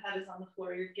even, and the head is on the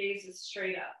floor. Your gaze is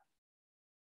straight up.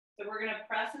 So we're going to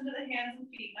press into the hands and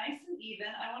feet nice and even.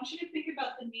 I want you to think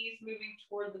about the knees moving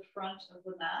toward the front of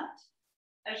the mat.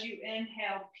 As you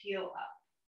inhale, peel up.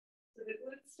 So the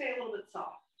glutes stay a little bit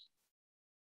soft.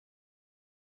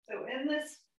 So in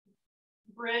this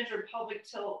bridge or pelvic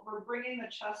tilt, we're bringing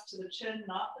the chest to the chin,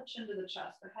 not the chin to the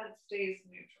chest. The head stays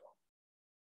neutral.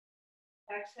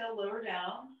 Exhale, lower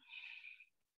down.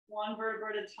 One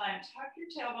vertebra at a time. Tuck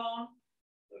your tailbone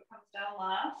so it comes down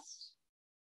last.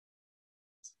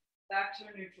 Back to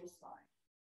a neutral spine.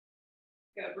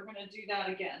 Good. We're going to do that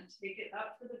again. Take it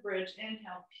up for the bridge.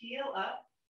 Inhale, peel up.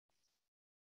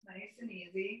 Nice and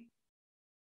easy.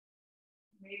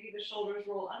 Maybe the shoulders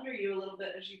roll under you a little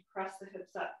bit as you press the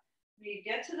hips up. When you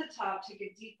get to the top, take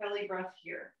a deep belly breath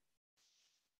here.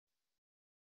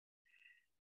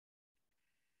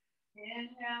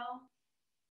 Inhale.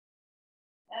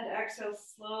 And exhale,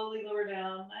 slowly lower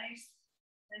down, nice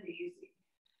and easy.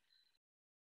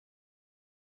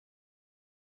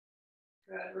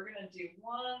 Good, we're gonna do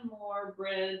one more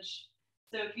bridge.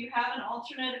 So if you have an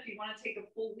alternate, if you wanna take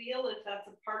a full wheel, if that's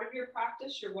a part of your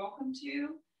practice, you're welcome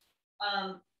to.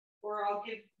 Or I'll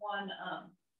give one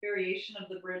variation of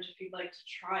the bridge if you'd like to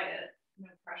try it, no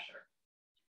pressure.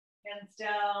 Hands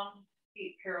down,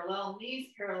 feet parallel,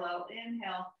 knees parallel,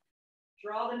 inhale.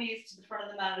 Draw the knees to the front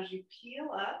of the mat as you peel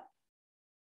up,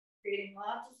 creating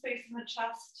lots of space in the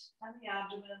chest and the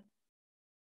abdomen.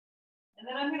 And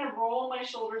then I'm going to roll my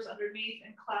shoulders underneath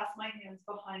and clasp my hands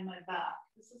behind my back.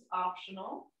 This is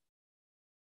optional.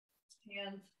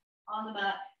 Hands on the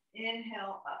mat,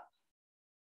 inhale up.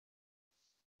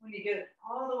 When you get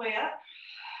all the way up,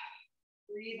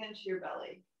 breathe into your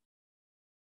belly.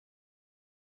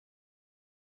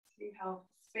 See how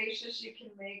spacious you can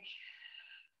make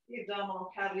the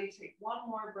abdominal cavity. Take one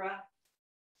more breath.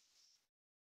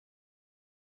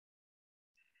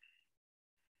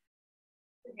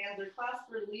 The hands are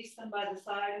clasped, release them by the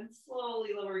side and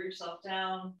slowly lower yourself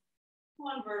down,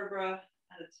 one vertebra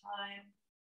at a time.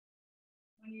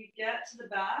 When you get to the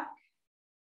back,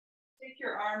 take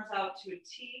your arms out to a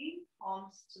T,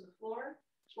 palms to the floor.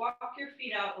 Walk your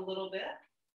feet out a little bit,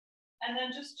 and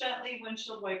then just gently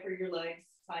windshield wiper your legs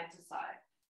side to side.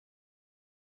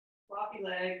 Floppy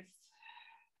legs,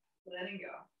 letting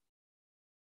go.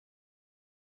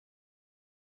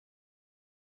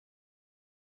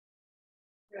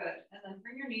 Good, and then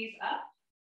bring your knees up.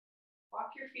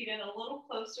 Walk your feet in a little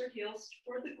closer, heels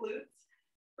toward the glutes.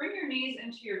 Bring your knees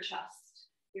into your chest.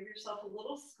 Give yourself a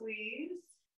little squeeze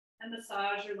and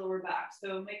massage your lower back.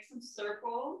 So make some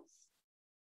circles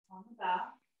on the back.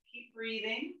 Keep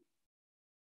breathing.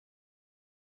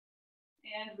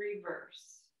 And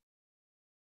reverse.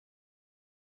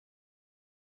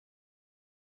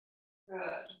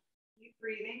 Good. Keep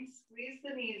breathing. Squeeze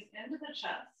the knees into the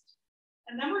chest.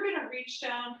 And then we're going to reach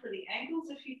down for the ankles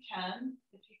if you can.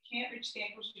 If you can't reach the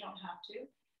ankles, you don't have to.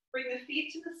 Bring the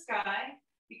feet to the sky.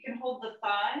 You can hold the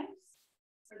thighs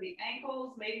or the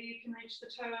ankles. Maybe you can reach the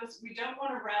toes. We don't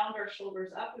want to round our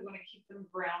shoulders up. We want to keep them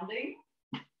grounding.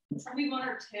 And we want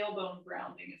our tailbone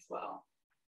grounding as well.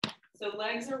 So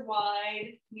legs are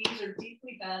wide, knees are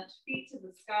deeply bent, feet to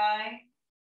the sky.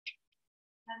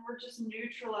 And we're just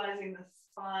neutralizing the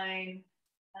spine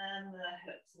and the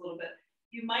hips a little bit.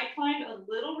 You might find a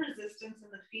little resistance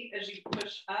in the feet as you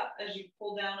push up, as you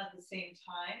pull down at the same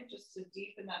time, just to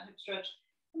deepen that hip stretch.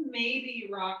 And maybe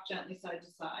you rock gently side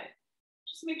to side.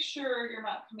 Just make sure you're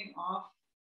not coming off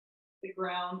the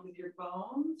ground with your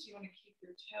bones. You want to keep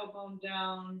your tailbone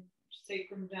down, your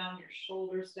sacrum down, your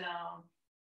shoulders down.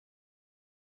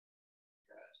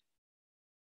 Good.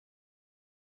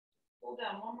 Pull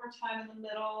down one more time in the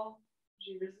middle. As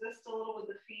you resist a little with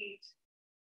the feet.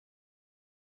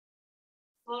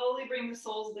 Slowly bring the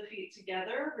soles of the feet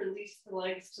together. Release the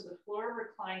legs to the floor.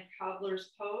 Recline cobbler's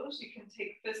pose. You can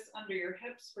take fists under your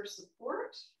hips for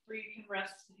support, or you can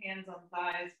rest hands on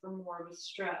thighs for more of a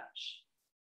stretch.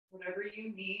 Whatever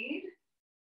you need.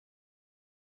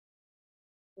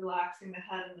 Relaxing the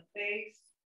head and the face.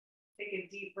 Take a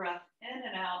deep breath in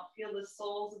and out. Feel the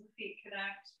soles of the feet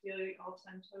connect. Feel the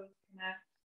all-time toes connect.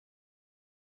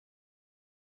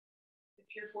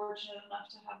 If you're fortunate enough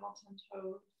to have all-time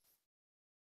toes.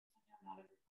 Out of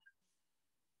your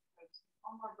hands.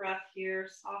 One more breath here,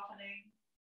 softening.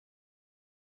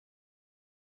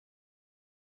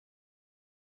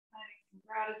 Finding some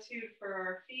gratitude for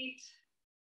our feet.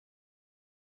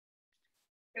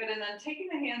 Good, and then taking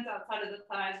the hands outside of the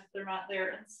thighs if they're not there,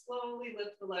 and slowly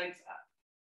lift the legs up.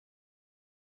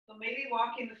 So maybe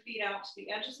walking the feet out to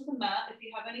the edges of the mat. If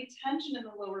you have any tension in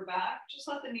the lower back, just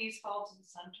let the knees fall to the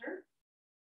center.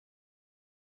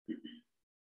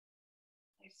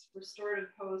 Nice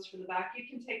restorative pose for the back. You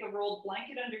can take a rolled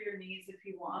blanket under your knees if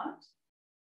you want.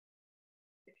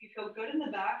 If you feel good in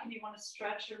the back and you want to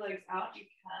stretch your legs out, you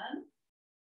can.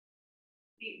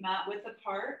 Feet mat width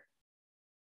apart.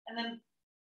 And then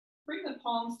bring the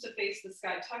palms to face the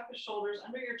sky. Tuck the shoulders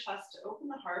under your chest to open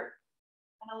the heart.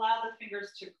 And allow the fingers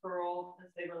to curl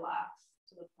as they relax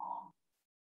to the palm.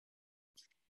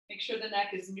 Make sure the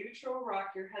neck is neutral.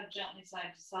 Rock your head gently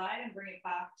side to side and bring it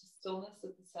back to stillness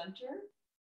at the center.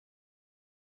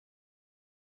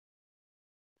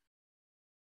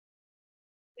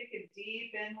 Take a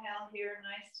deep inhale here.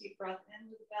 Nice deep breath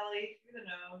into the belly through the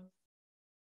nose.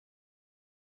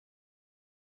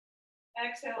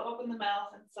 Exhale, open the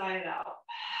mouth and sigh it out.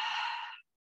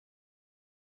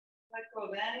 Let go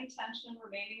of any tension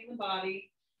remaining in the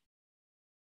body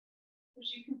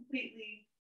as you completely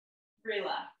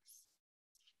relax.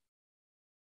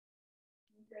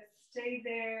 You guys stay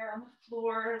there on the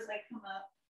floor as I come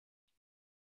up.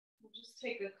 We'll just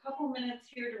take a couple minutes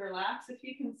here to relax. If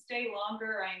you can stay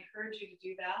longer, I encourage you to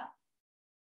do that.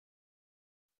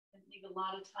 And leave a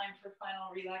lot of time for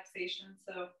final relaxation,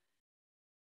 so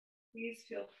please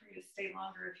feel free to stay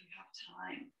longer if you have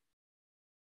time.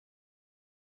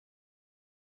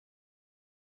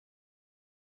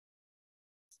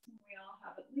 We all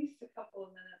have at least a couple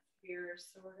of minutes here,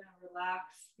 so we're going to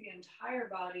relax the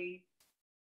entire body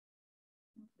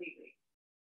completely.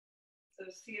 So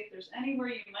see if there's anywhere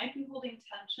you might be holding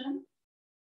tension.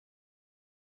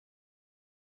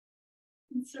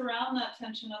 And surround that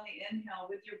tension on the inhale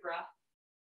with your breath.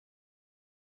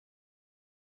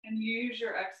 And use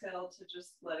your exhale to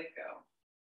just let it go.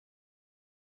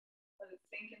 Let it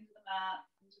sink into the mat,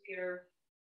 into the earth,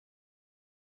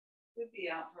 with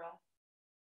the out breath.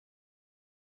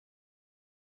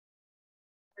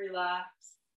 Relax.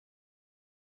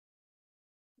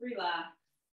 Relax.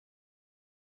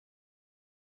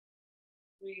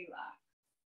 Relax.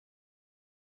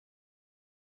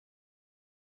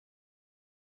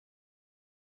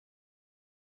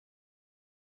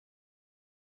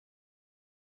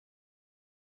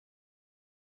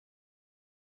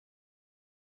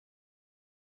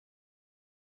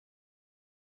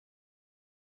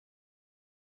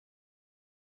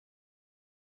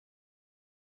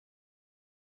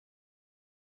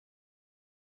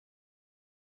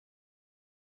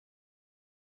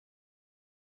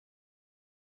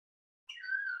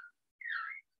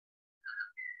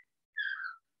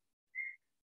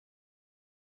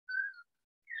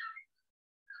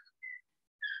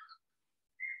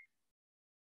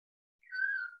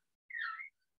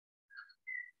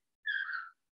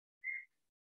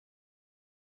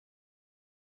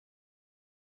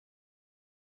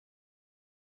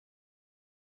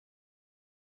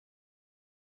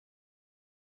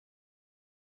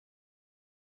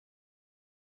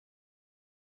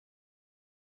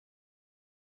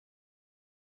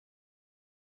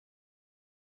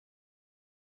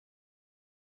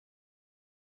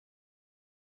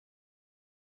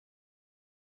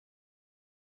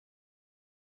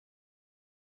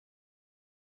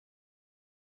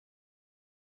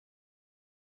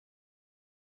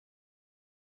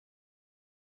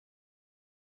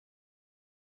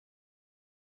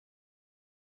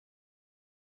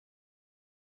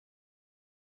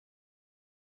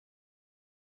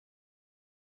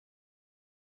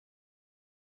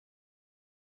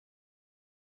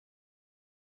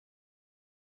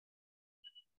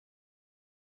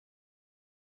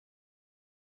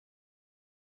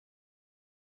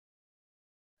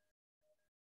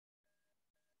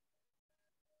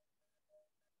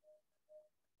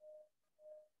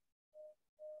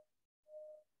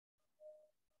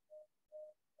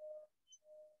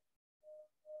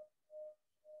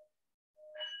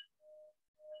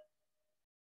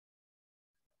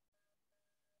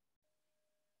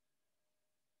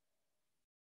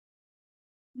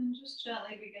 And just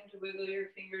gently begin to wiggle your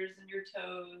fingers and your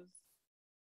toes.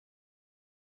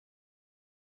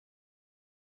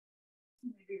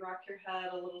 Maybe rock your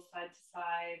head a little side to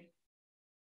side.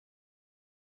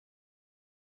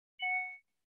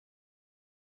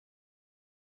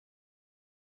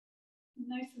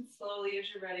 Nice and slowly as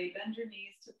you're ready, bend your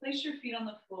knees to place your feet on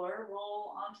the floor,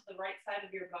 roll onto the right side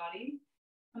of your body.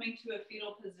 Coming to a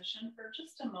fetal position for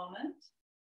just a moment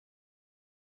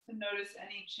to notice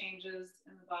any changes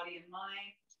in the body and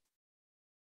mind.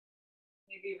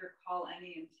 Maybe recall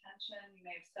any intention you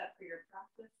may have set for your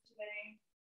practice today.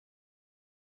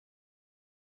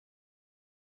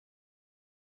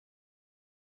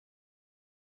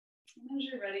 And as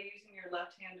you're ready, using your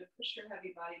left hand to push your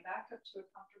heavy body back up to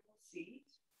a comfortable seat.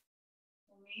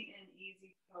 We'll meet in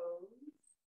easy pose.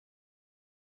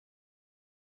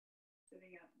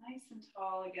 Sitting up nice and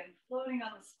tall, again, floating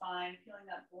on the spine, feeling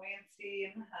that buoyancy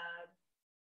in the head.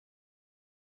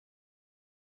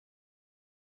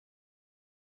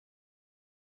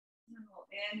 And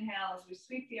we'll inhale as we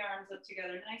sweep the arms up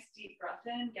together. Nice deep breath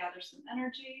in, gather some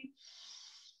energy.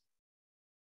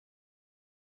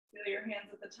 Feel your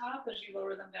hands at the top as you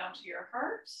lower them down to your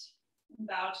heart. And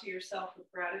bow to yourself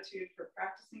with gratitude for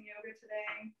practicing yoga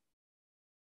today.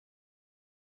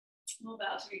 We'll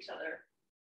bow to each other.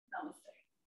 Namaste.